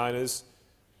business owners,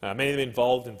 many of them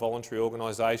involved in voluntary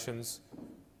organisations,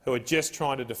 who are just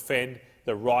trying to defend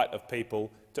the right of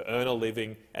people to earn a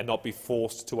living and not be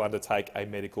forced to undertake a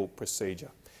medical procedure.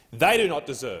 They do not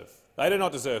deserve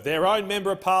their own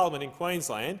Member of Parliament in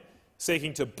Queensland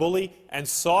seeking to bully and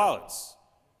silence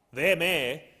their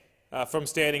mayor from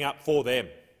standing up for them.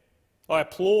 I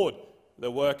applaud the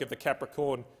work of the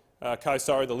Capricorn Coast,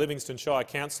 the Livingston Shire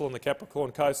Council on the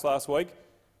Capricorn Coast last week.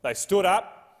 They stood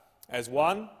up as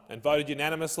one and voted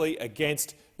unanimously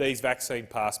against these vaccine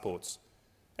passports.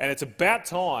 And it's about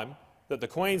time that the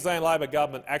Queensland Labor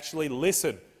government actually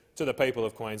listen to the people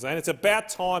of Queensland. It's about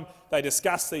time they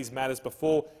discuss these matters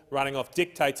before running off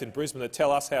dictates in Brisbane that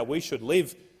tell us how we should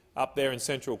live up there in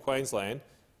central Queensland,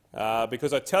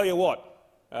 because I tell you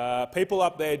what, people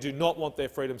up there do not want their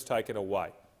freedoms taken away.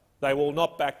 They will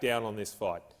not back down on this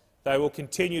fight. They will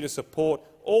continue to support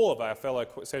all of our fellow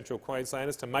central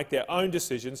Queenslanders to make their own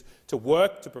decisions, to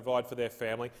work to provide for their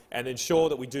family and ensure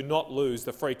that we do not lose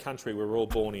the free country we were all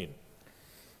born in.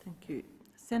 Thank you.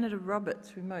 Senator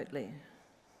Roberts, remotely.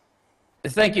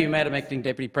 Thank you, Madam Acting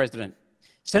Deputy President.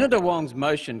 Senator Wong's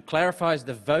motion clarifies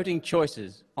the voting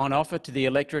choices on offer to the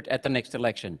electorate at the next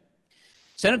election.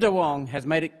 Senator Wong has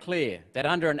made it clear that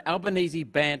under an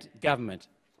Albanese-backed government,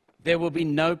 there will be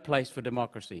no place for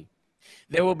democracy.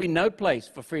 There will be no place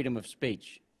for freedom of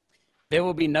speech. There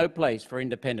will be no place for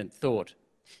independent thought.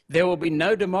 There will be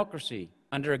no democracy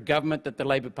under a government that the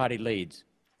Labor Party leads.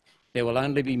 There will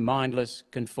only be mindless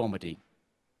conformity.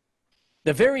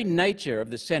 The very nature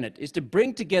of the Senate is to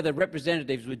bring together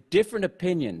representatives with different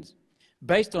opinions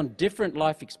based on different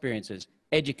life experiences,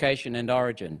 education and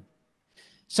origin.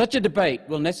 Such a debate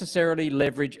will necessarily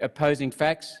leverage opposing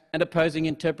facts and opposing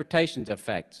interpretations of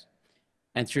facts,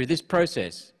 and through this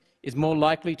process is more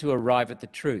likely to arrive at the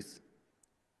truth.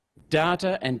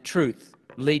 Data and truth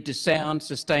lead to sound,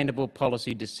 sustainable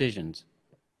policy decisions.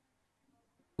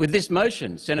 With this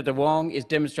motion, Senator Wong is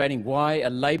demonstrating why a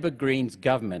Labor-Greens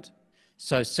government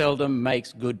so seldom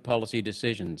makes good policy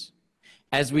decisions,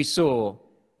 as we saw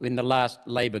in the last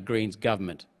Labor-Greens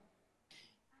government.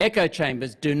 Echo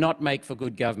chambers do not make for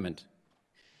good government.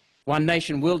 One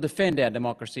Nation will defend our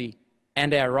democracy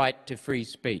and our right to free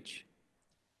speech.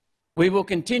 We will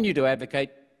continue to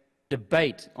advocate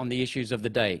debate on the issues of the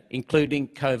day, including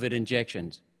COVID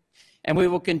injections. And we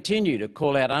will continue to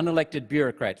call out unelected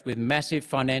bureaucrats with massive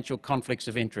financial conflicts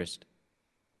of interest.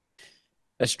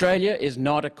 Australia is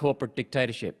not a corporate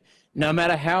dictatorship, no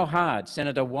matter how hard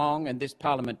Senator Wong and this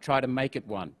parliament try to make it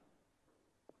one.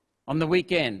 On the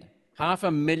weekend,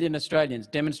 500,000 Australians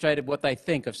demonstrated what they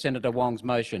think of Senator Wong's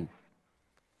motion.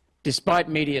 Despite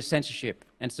media censorship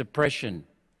and suppression,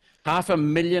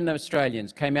 500,000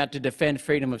 Australians came out to defend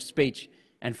freedom of speech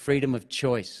and freedom of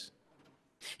choice.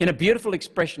 In a beautiful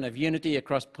expression of unity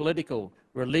across political,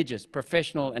 religious,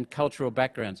 professional and cultural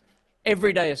backgrounds,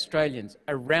 everyday Australians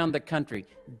around the country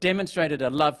demonstrated a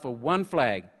love for one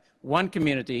flag, one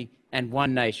community and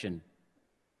one nation.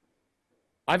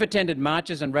 I've attended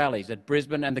marches and rallies at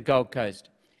Brisbane and the Gold Coast,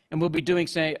 and will be doing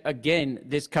so again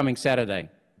this coming Saturday,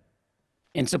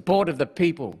 in support of the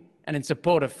people and in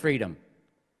support of freedom.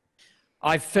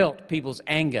 I've felt people's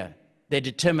anger, their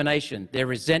determination, their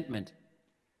resentment,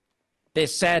 their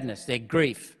sadness, their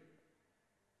grief,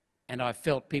 and I've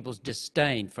felt people's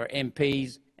disdain for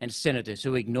MPs and senators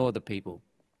who ignore the people,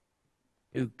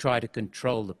 who try to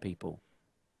control the people.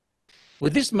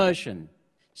 With this motion,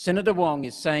 Senator Wong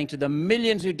is saying to the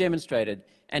millions who demonstrated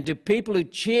and to people who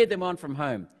cheered them on from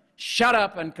home, shut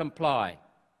up and comply.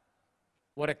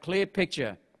 What a clear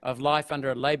picture of life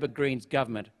under a Labor-Greens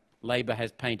government Labor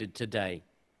has painted today.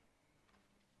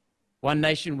 One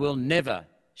Nation will never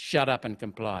shut up and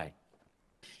comply.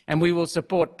 And we will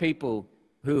support people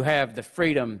who have the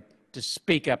freedom to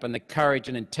speak up and the courage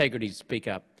and integrity to speak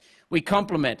up. We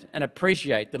compliment and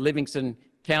appreciate the Livingston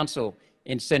Council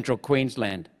in central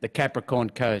Queensland, the Capricorn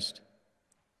Coast.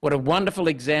 What a wonderful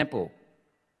example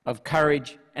of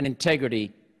courage and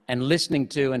integrity and listening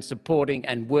to and supporting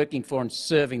and working for and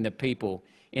serving the people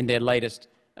in their latest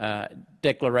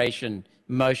declaration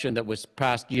motion that was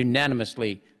passed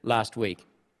unanimously last week.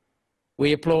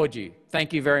 We applaud you.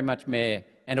 Thank you very much, Mayor,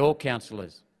 and all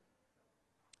councillors.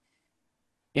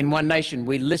 In One Nation,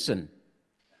 we listen,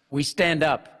 we stand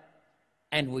up,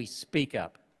 and we speak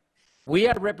up. We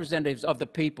are representatives of the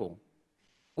people.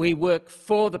 We work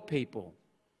for the people.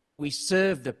 We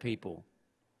serve the people.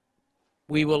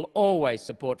 We will always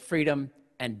support freedom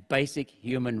and basic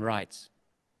human rights.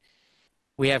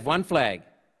 We have one flag.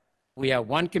 We are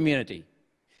one community.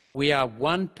 We are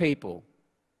one people.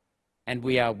 And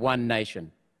we are one nation.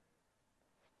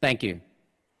 Thank you.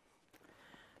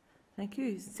 Thank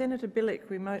you. Senator Billick,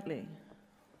 remotely.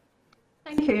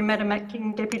 Thank you, Madam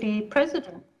Acting Deputy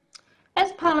President.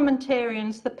 As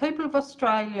parliamentarians, the people of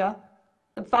Australia,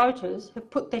 the voters,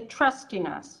 have put their trust in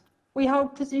us. We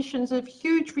hold positions of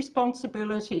huge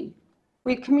responsibility.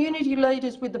 We're community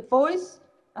leaders with a voice,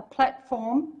 a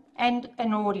platform and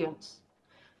an audience.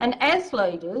 And as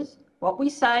leaders, what we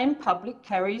say in public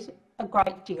carries a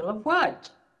great deal of weight.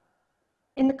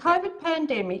 In the COVID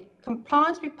pandemic,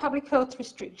 compliance with public health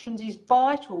restrictions is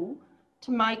vital to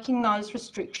making those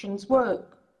restrictions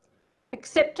work.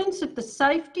 Acceptance of the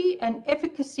safety and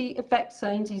efficacy of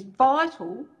vaccines is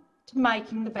vital to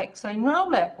making the vaccine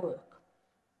rollout work.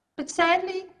 But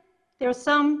sadly, there are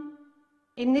some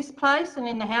in this place and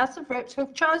in the House of Reps who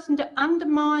have chosen to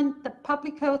undermine the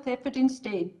public health effort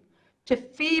instead, to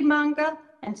fearmonger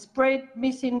and spread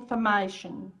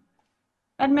misinformation.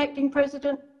 Madam Acting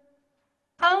President,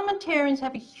 parliamentarians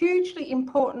have a hugely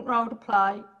important role to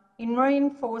play in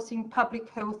reinforcing public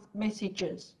health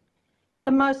messages.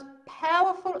 The most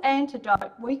powerful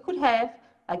antidote we could have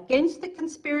against the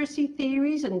conspiracy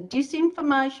theories and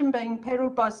disinformation being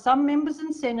peddled by some members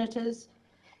and senators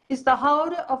is the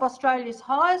holder of Australia's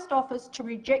highest office to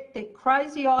reject their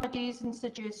crazy ideas and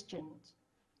suggestions.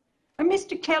 When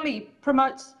Mr Kelly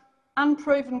promotes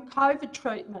unproven COVID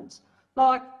treatments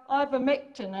like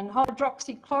ivermectin and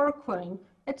hydroxychloroquine,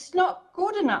 it's not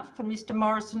good enough for Mr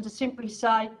Morrison to simply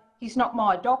say he's not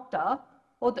my doctor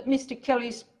or that Mr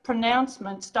Kelly's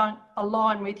pronouncements don't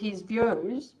align with his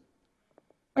views.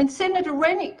 When Senator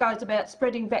Rennick goes about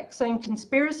spreading vaccine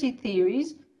conspiracy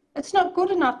theories, it's not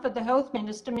good enough for the Health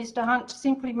Minister, Mr Hunt, to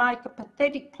simply make a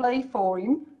pathetic plea for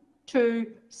him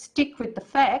to stick with the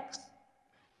facts.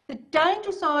 The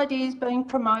dangerous ideas being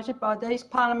promoted by these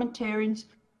parliamentarians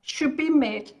should be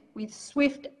met with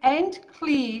swift and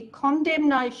clear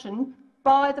condemnation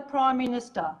by the Prime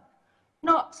Minister,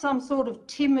 not some sort of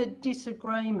timid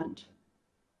disagreement.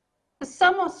 For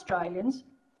some Australians,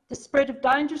 the spread of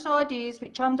dangerous ideas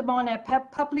which undermine our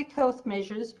public health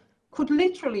measures could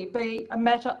literally be a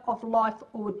matter of life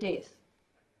or death.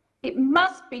 It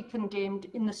must be condemned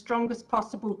in the strongest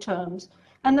possible terms,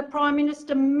 and the Prime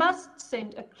Minister must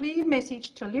send a clear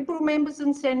message to Liberal members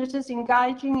and senators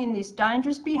engaging in this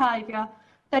dangerous behaviour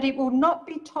that it will not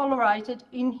be tolerated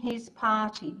in his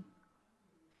party.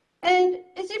 And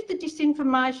as if the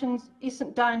disinformation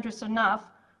isn't dangerous enough,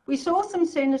 we saw some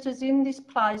senators in this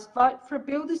place vote for a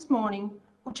bill this morning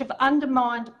which have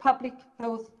undermined public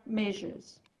health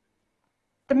measures.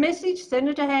 The message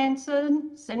Senator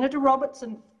Hanson, Senator Roberts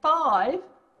and five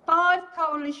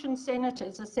coalition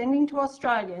senators are sending to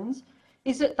Australians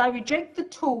is that they reject the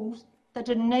tools that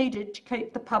are needed to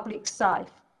keep the public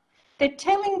safe. They're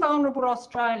telling vulnerable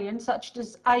Australians, such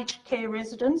as aged care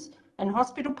residents and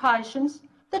hospital patients,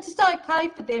 that it's okay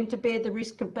for them to bear the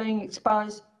risk of being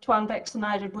exposed to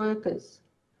unvaccinated workers.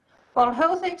 While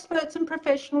health experts and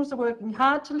professionals are working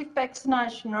hard to lift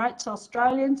vaccination rates so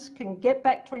Australians can get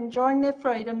back to enjoying their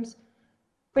freedoms,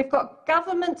 we've got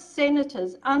government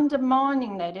senators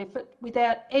undermining that effort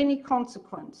without any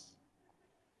consequence.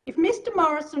 If Mr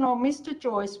Morrison or Mr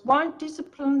Joyce won't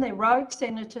discipline their rogue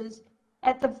senators,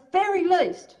 at the very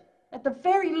least,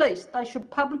 they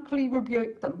should publicly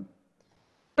rebuke them.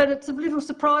 But it's a little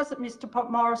surprise that Mr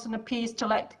Morrison appears to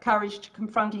lack the courage to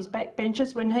confront his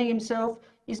backbenchers when he himself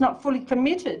is not fully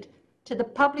committed to the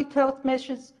public health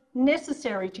measures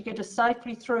necessary to get us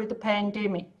safely through the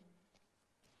pandemic.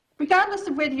 Regardless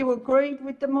of whether you agreed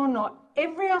with them or not,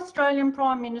 every Australian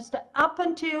Prime Minister up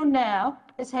until now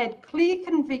has had clear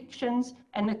convictions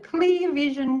and a clear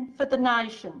vision for the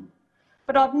nation.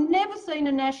 But I've never seen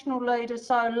a national leader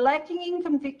so lacking in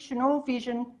conviction or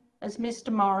vision as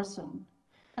Mr Morrison.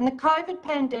 And the COVID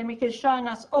pandemic has shown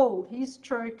us all his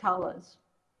true colours.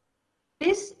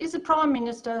 This is a Prime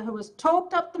Minister who has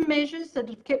talked up the measures that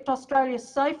have kept Australia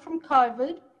safe from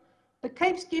COVID, but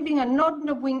keeps giving a nod and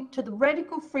a wink to the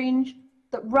radical fringe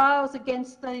that rails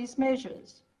against these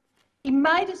measures. He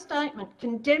made a statement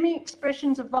condemning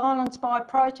expressions of violence by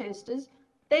protesters,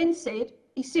 then said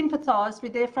he sympathised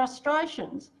with their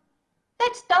frustrations.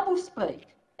 That's doublespeak.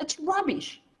 It's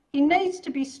rubbish. He needs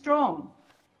to be strong.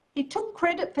 He took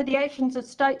credit for the actions of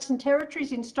states and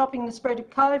territories in stopping the spread of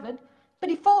COVID, but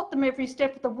he fought them every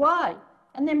step of the way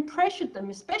and then pressured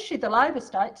them, especially the Labor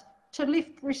states, to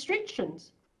lift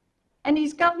restrictions. And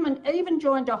his government even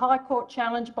joined a High Court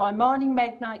challenge by mining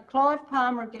magnate Clive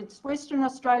Palmer against Western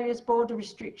Australia's border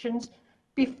restrictions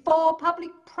before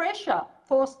public pressure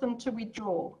forced them to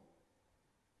withdraw.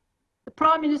 The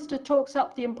Prime Minister talks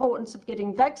up the importance of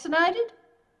getting vaccinated,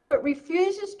 but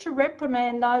refuses to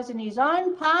reprimand those in his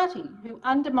own party who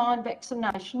undermine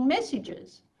vaccination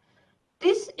messages.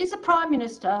 This is a Prime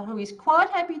Minister who is quite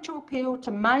happy to appeal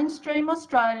to mainstream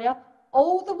Australia,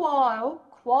 all the while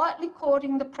quietly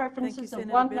courting the preferences of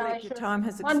one nation. Your time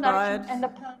has expired. And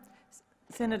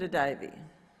Senator Davey.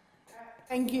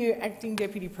 Thank you, Acting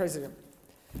Deputy President.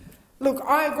 Look,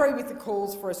 I agree with the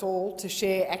calls for us all to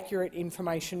share accurate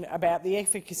information about the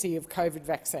efficacy of COVID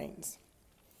vaccines.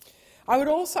 I would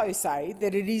also say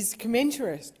that it is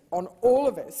commensurate on all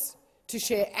of us to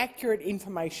share accurate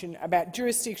information about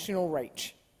jurisdictional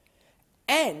reach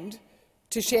and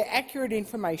to share accurate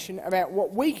information about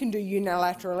what we can do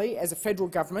unilaterally as a federal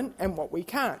government and what we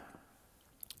can't.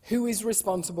 Who is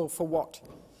responsible for what?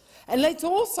 And let's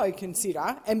also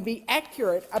consider and be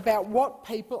accurate about what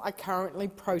people are currently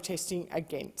protesting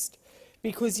against,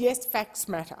 because yes, facts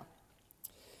matter.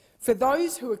 For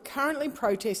those who are currently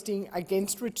protesting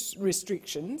against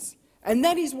restrictions, and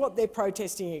that is what they're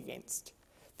protesting against.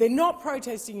 They're not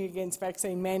protesting against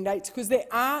vaccine mandates because there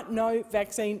are no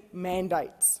vaccine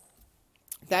mandates.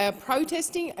 They are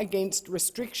protesting against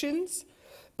restrictions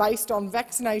based on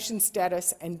vaccination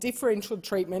status and differential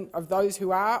treatment of those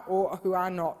who are or who are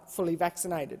not fully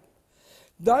vaccinated.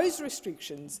 Those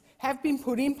restrictions have been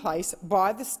put in place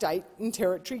by the state and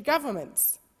territory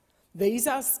governments. These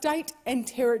are state and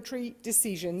territory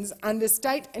decisions under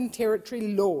state and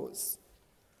territory laws.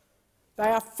 They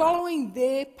are following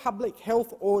their public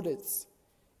health orders.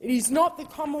 It is not the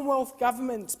Commonwealth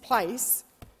Government's place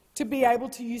to be able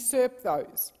to usurp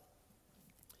those.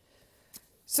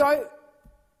 So,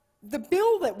 the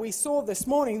bill that we saw this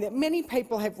morning that many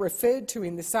people have referred to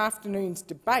in this afternoon's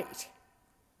debate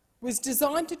was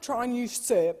designed to try and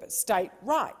usurp state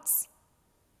rights.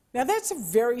 Now, that's a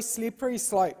very slippery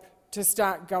slope to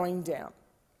start going down.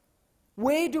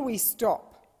 Where do we stop?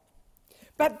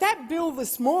 But that bill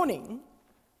this morning,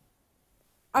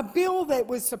 a bill that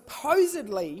was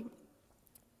supposedly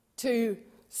to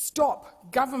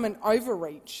stop government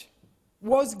overreach,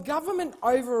 was government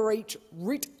overreach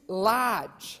writ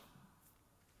large.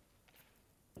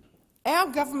 Our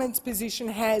government's position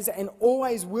has and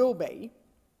always will be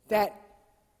that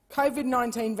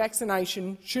COVID-19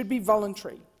 vaccination should be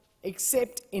voluntary,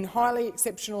 except in highly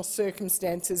exceptional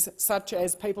circumstances such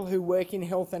as people who work in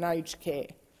health and aged care.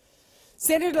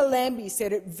 Senator Lambie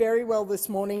said it very well this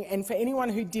morning, and for anyone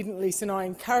who didn't listen, I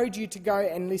encourage you to go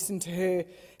and listen to her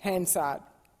Hansard,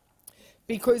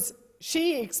 because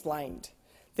she explained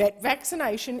that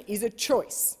vaccination is a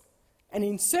choice, and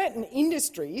in certain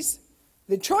industries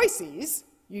the choice is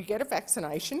you get a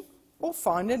vaccination or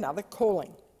find another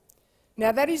calling.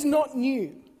 Now, that is not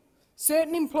new.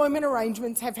 Certain employment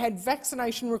arrangements have had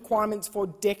vaccination requirements for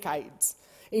decades.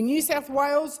 In New South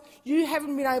Wales, you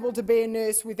haven't been able to be a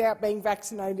nurse without being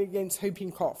vaccinated against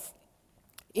whooping cough.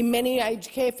 In many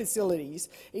aged care facilities,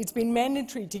 it's been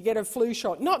mandatory to get a flu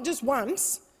shot, not just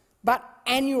once, but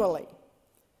annually.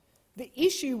 The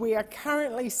issue we are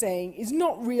currently seeing is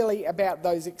not really about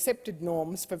those accepted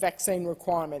norms for vaccine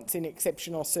requirements in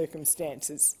exceptional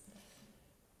circumstances,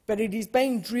 but it is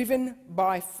being driven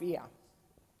by fear.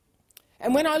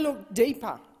 And when I looked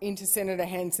deeper into Senator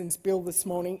Hanson's bill this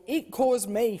morning, it caused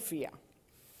me fear,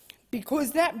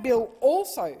 because that bill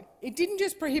also, it didn't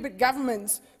just prohibit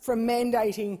governments from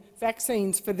mandating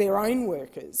vaccines for their own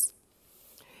workers.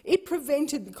 It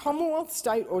prevented the Commonwealth,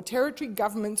 state or territory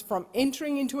governments from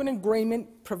entering into an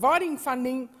agreement, providing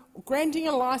funding, or granting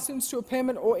a licence to a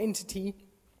permit or entity,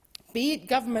 be it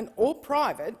government or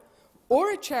private,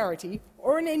 or a charity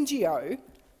or an NGO,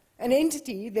 an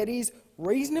entity that is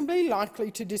reasonably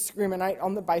likely to discriminate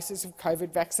on the basis of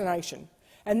COVID vaccination.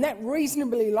 And that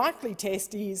reasonably likely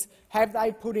test is, have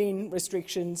they put in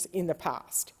restrictions in the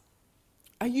past?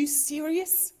 Are you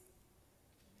serious?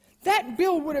 That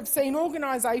bill would have seen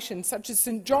organisations such as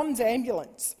St John's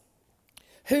Ambulance,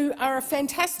 who are a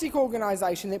fantastic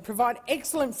organisation that provide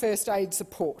excellent first aid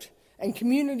support and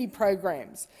community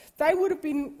programs. They would have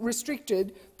been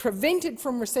restricted, prevented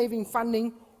from receiving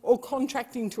funding or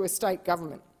contracting to a state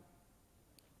government.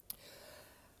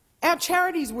 Our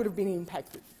charities would have been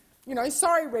impacted. You know,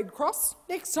 sorry, Red Cross,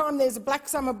 next time there's a Black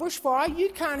Summer bushfire,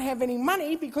 you can't have any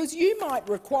money because you might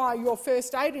require your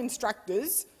first aid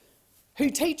instructors who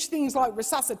teach things like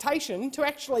resuscitation to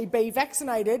actually be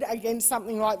vaccinated against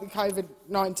something like the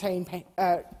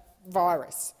COVID-19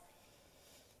 virus.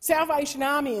 Salvation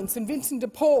Army and St Vincent de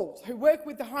Paul, who work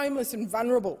with the homeless and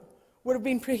vulnerable, would have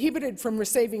been prohibited from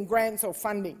receiving grants or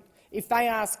funding if they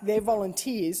ask their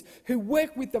volunteers, who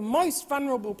work with the most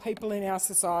vulnerable people in our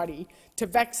society, to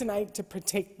vaccinate to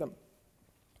protect them.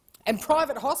 And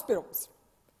private hospitals.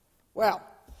 Well,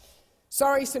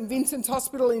 sorry, St Vincent's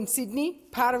Hospital in Sydney,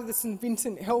 part of the St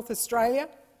Vincent Health Australia,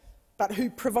 but who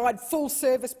provide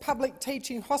full-service public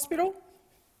teaching hospital?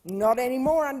 Not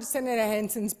anymore under Senator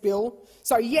Hanson's bill.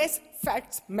 So yes,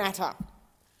 facts matter.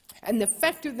 And the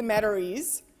fact of the matter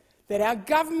is that our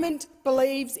government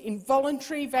believes in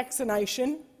voluntary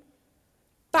vaccination,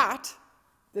 but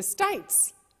the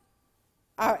states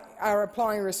are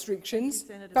applying restrictions.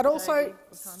 Senator but also, Davey,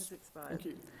 time has expired. Thank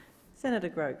you. Senator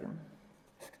Grogan.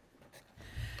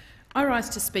 I rise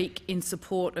to speak in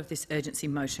support of this urgency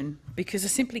motion because I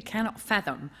simply cannot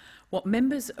fathom what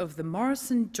members of the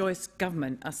Morrison-Joyce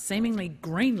government are seemingly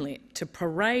greenlit to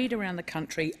parade around the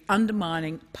country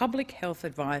undermining public health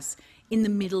advice in the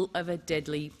middle of a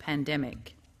deadly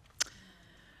pandemic.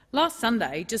 Last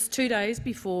Sunday, just 2 days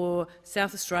before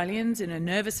South Australians in a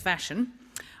nervous fashion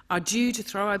are due to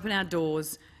throw open our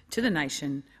doors to the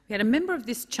nation, we had a member of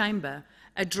this chamber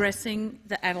addressing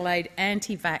the Adelaide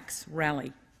anti-vax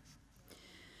rally.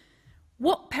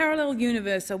 What parallel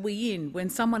universe are we in when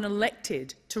someone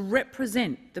elected to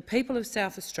represent the people of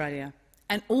South Australia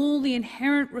and all the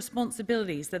inherent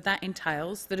responsibilities that that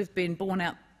entails that have been borne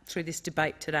out through this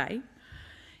debate today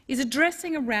is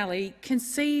addressing a rally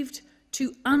conceived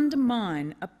to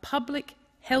undermine a public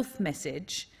health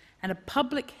message and a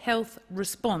public health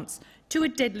response to a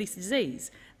deadly disease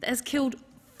that has killed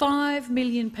 5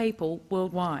 million people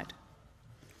worldwide?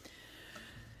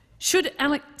 Should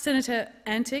Senator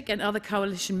Antic and other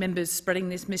coalition members spreading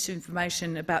this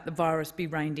misinformation about the virus be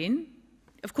reined in?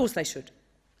 Of course they should.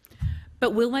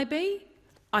 But will they be?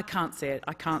 I can't see it.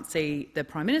 I can't see the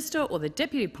Prime Minister or the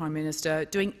Deputy Prime Minister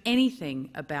doing anything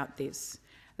about this.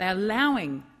 They're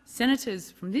allowing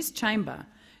senators from this chamber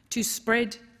to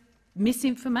spread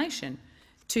misinformation,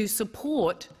 to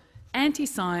support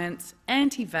anti-science,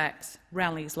 anti-vax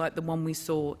rallies like the one we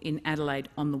saw in Adelaide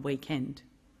on the weekend.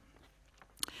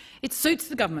 It suits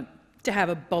the government to have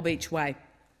a bob each way,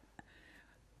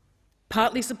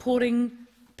 partly supporting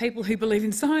people who believe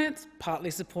in science,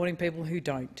 partly supporting people who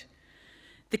don't.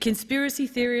 The conspiracy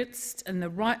theorists and the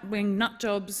right-wing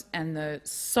nutjobs and the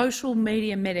social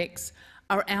media medics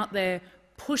are out there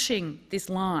pushing this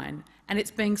line, and it's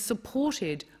being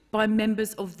supported by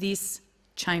members of this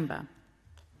chamber.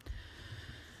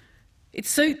 It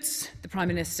suits the Prime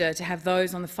Minister to have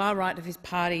those on the far right of his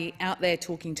party out there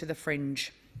talking to the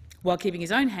fringe, while keeping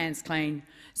his own hands clean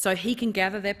so he can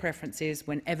gather their preferences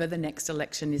whenever the next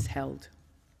election is held.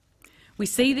 We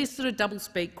see this sort of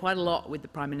doublespeak quite a lot with the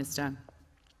Prime Minister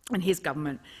and his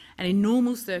government, and in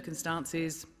normal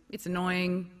circumstances it's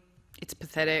annoying, it's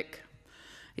pathetic,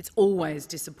 it's always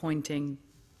disappointing.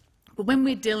 But when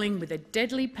we're dealing with a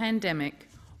deadly pandemic,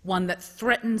 one that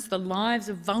threatens the lives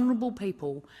of vulnerable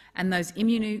people and those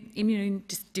immune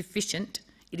deficient,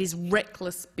 it is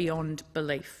reckless beyond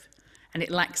belief, and it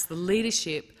lacks the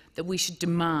leadership that we should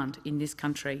demand in this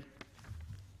country.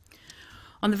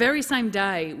 On the very same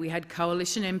day, we had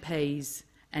coalition MPs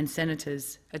and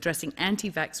senators addressing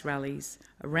anti-vax rallies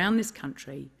around this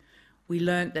country. We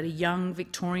learnt that a young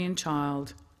Victorian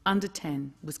child, under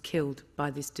 10, was killed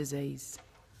by this disease.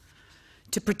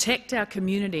 To protect our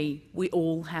community, we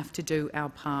all have to do our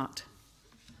part.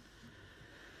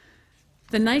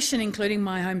 The nation, including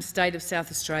my home state of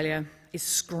South Australia, is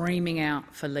screaming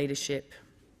out for leadership.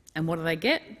 And what do they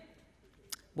get?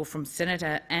 Well, from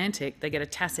Senator Antic, they get a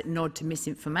tacit nod to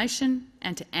misinformation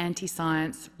and to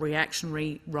anti-science,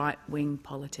 reactionary, right-wing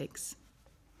politics.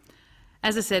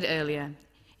 As I said earlier,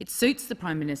 it suits the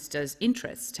Prime Minister's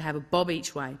interests to have a bob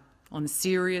each way on a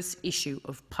serious issue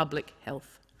of public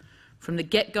health. From the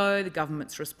get-go, the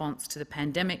government's response to the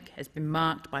pandemic has been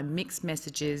marked by mixed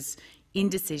messages,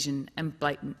 indecision and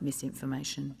blatant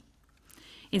misinformation.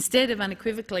 Instead of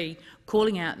unequivocally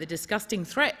calling out the disgusting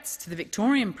threats to the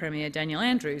Victorian Premier Daniel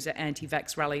Andrews at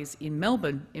anti-vax rallies in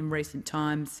Melbourne in recent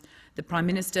times, the Prime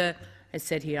Minister has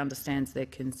said he understands their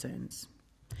concerns.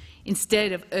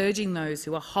 Instead of urging those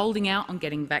who are holding out on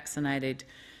getting vaccinated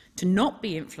to not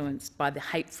be influenced by the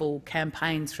hateful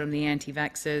campaigns from the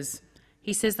anti-vaxxers,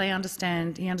 he says he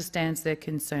understands their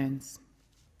concerns.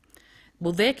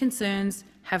 Well, their concerns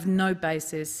have no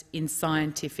basis in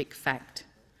scientific fact,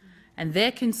 and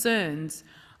their concerns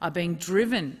are being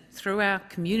driven through our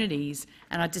communities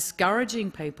and are discouraging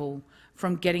people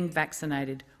from getting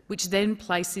vaccinated, which then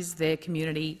places their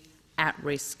community at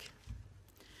risk.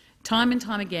 Time and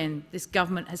time again, this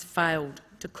government has failed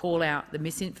to call out the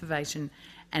misinformation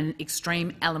and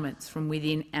extreme elements from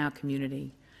within our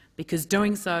community, because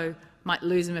doing so might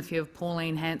lose them a few of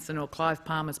Pauline Hanson or Clive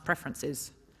Palmer's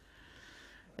preferences.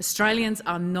 Australians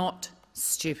are not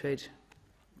stupid.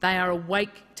 They are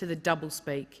awake to the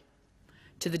doublespeak,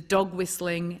 to the dog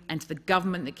whistling and to the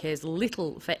government that cares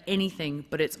little for anything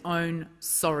but its own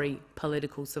sorry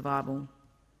political survival.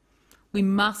 We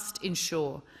must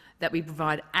ensure that we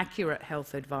provide accurate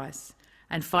health advice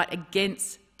and fight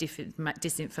against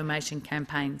disinformation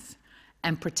campaigns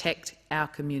and protect our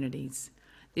communities.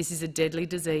 This is a deadly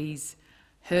disease.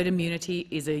 Herd immunity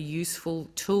is a useful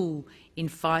tool in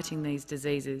fighting these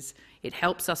diseases. It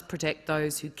helps us protect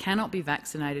those who cannot be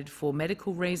vaccinated for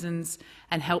medical reasons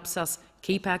and helps us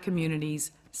keep our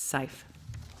communities safe.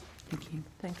 Thank you.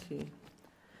 Thank you.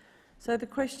 So the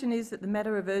question is that the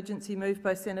matter of urgency moved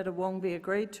by Senator Wong be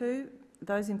agreed to.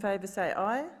 Those in favour say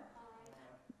aye.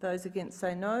 Those against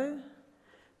say no.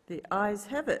 The ayes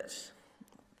have it.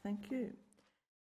 Thank you.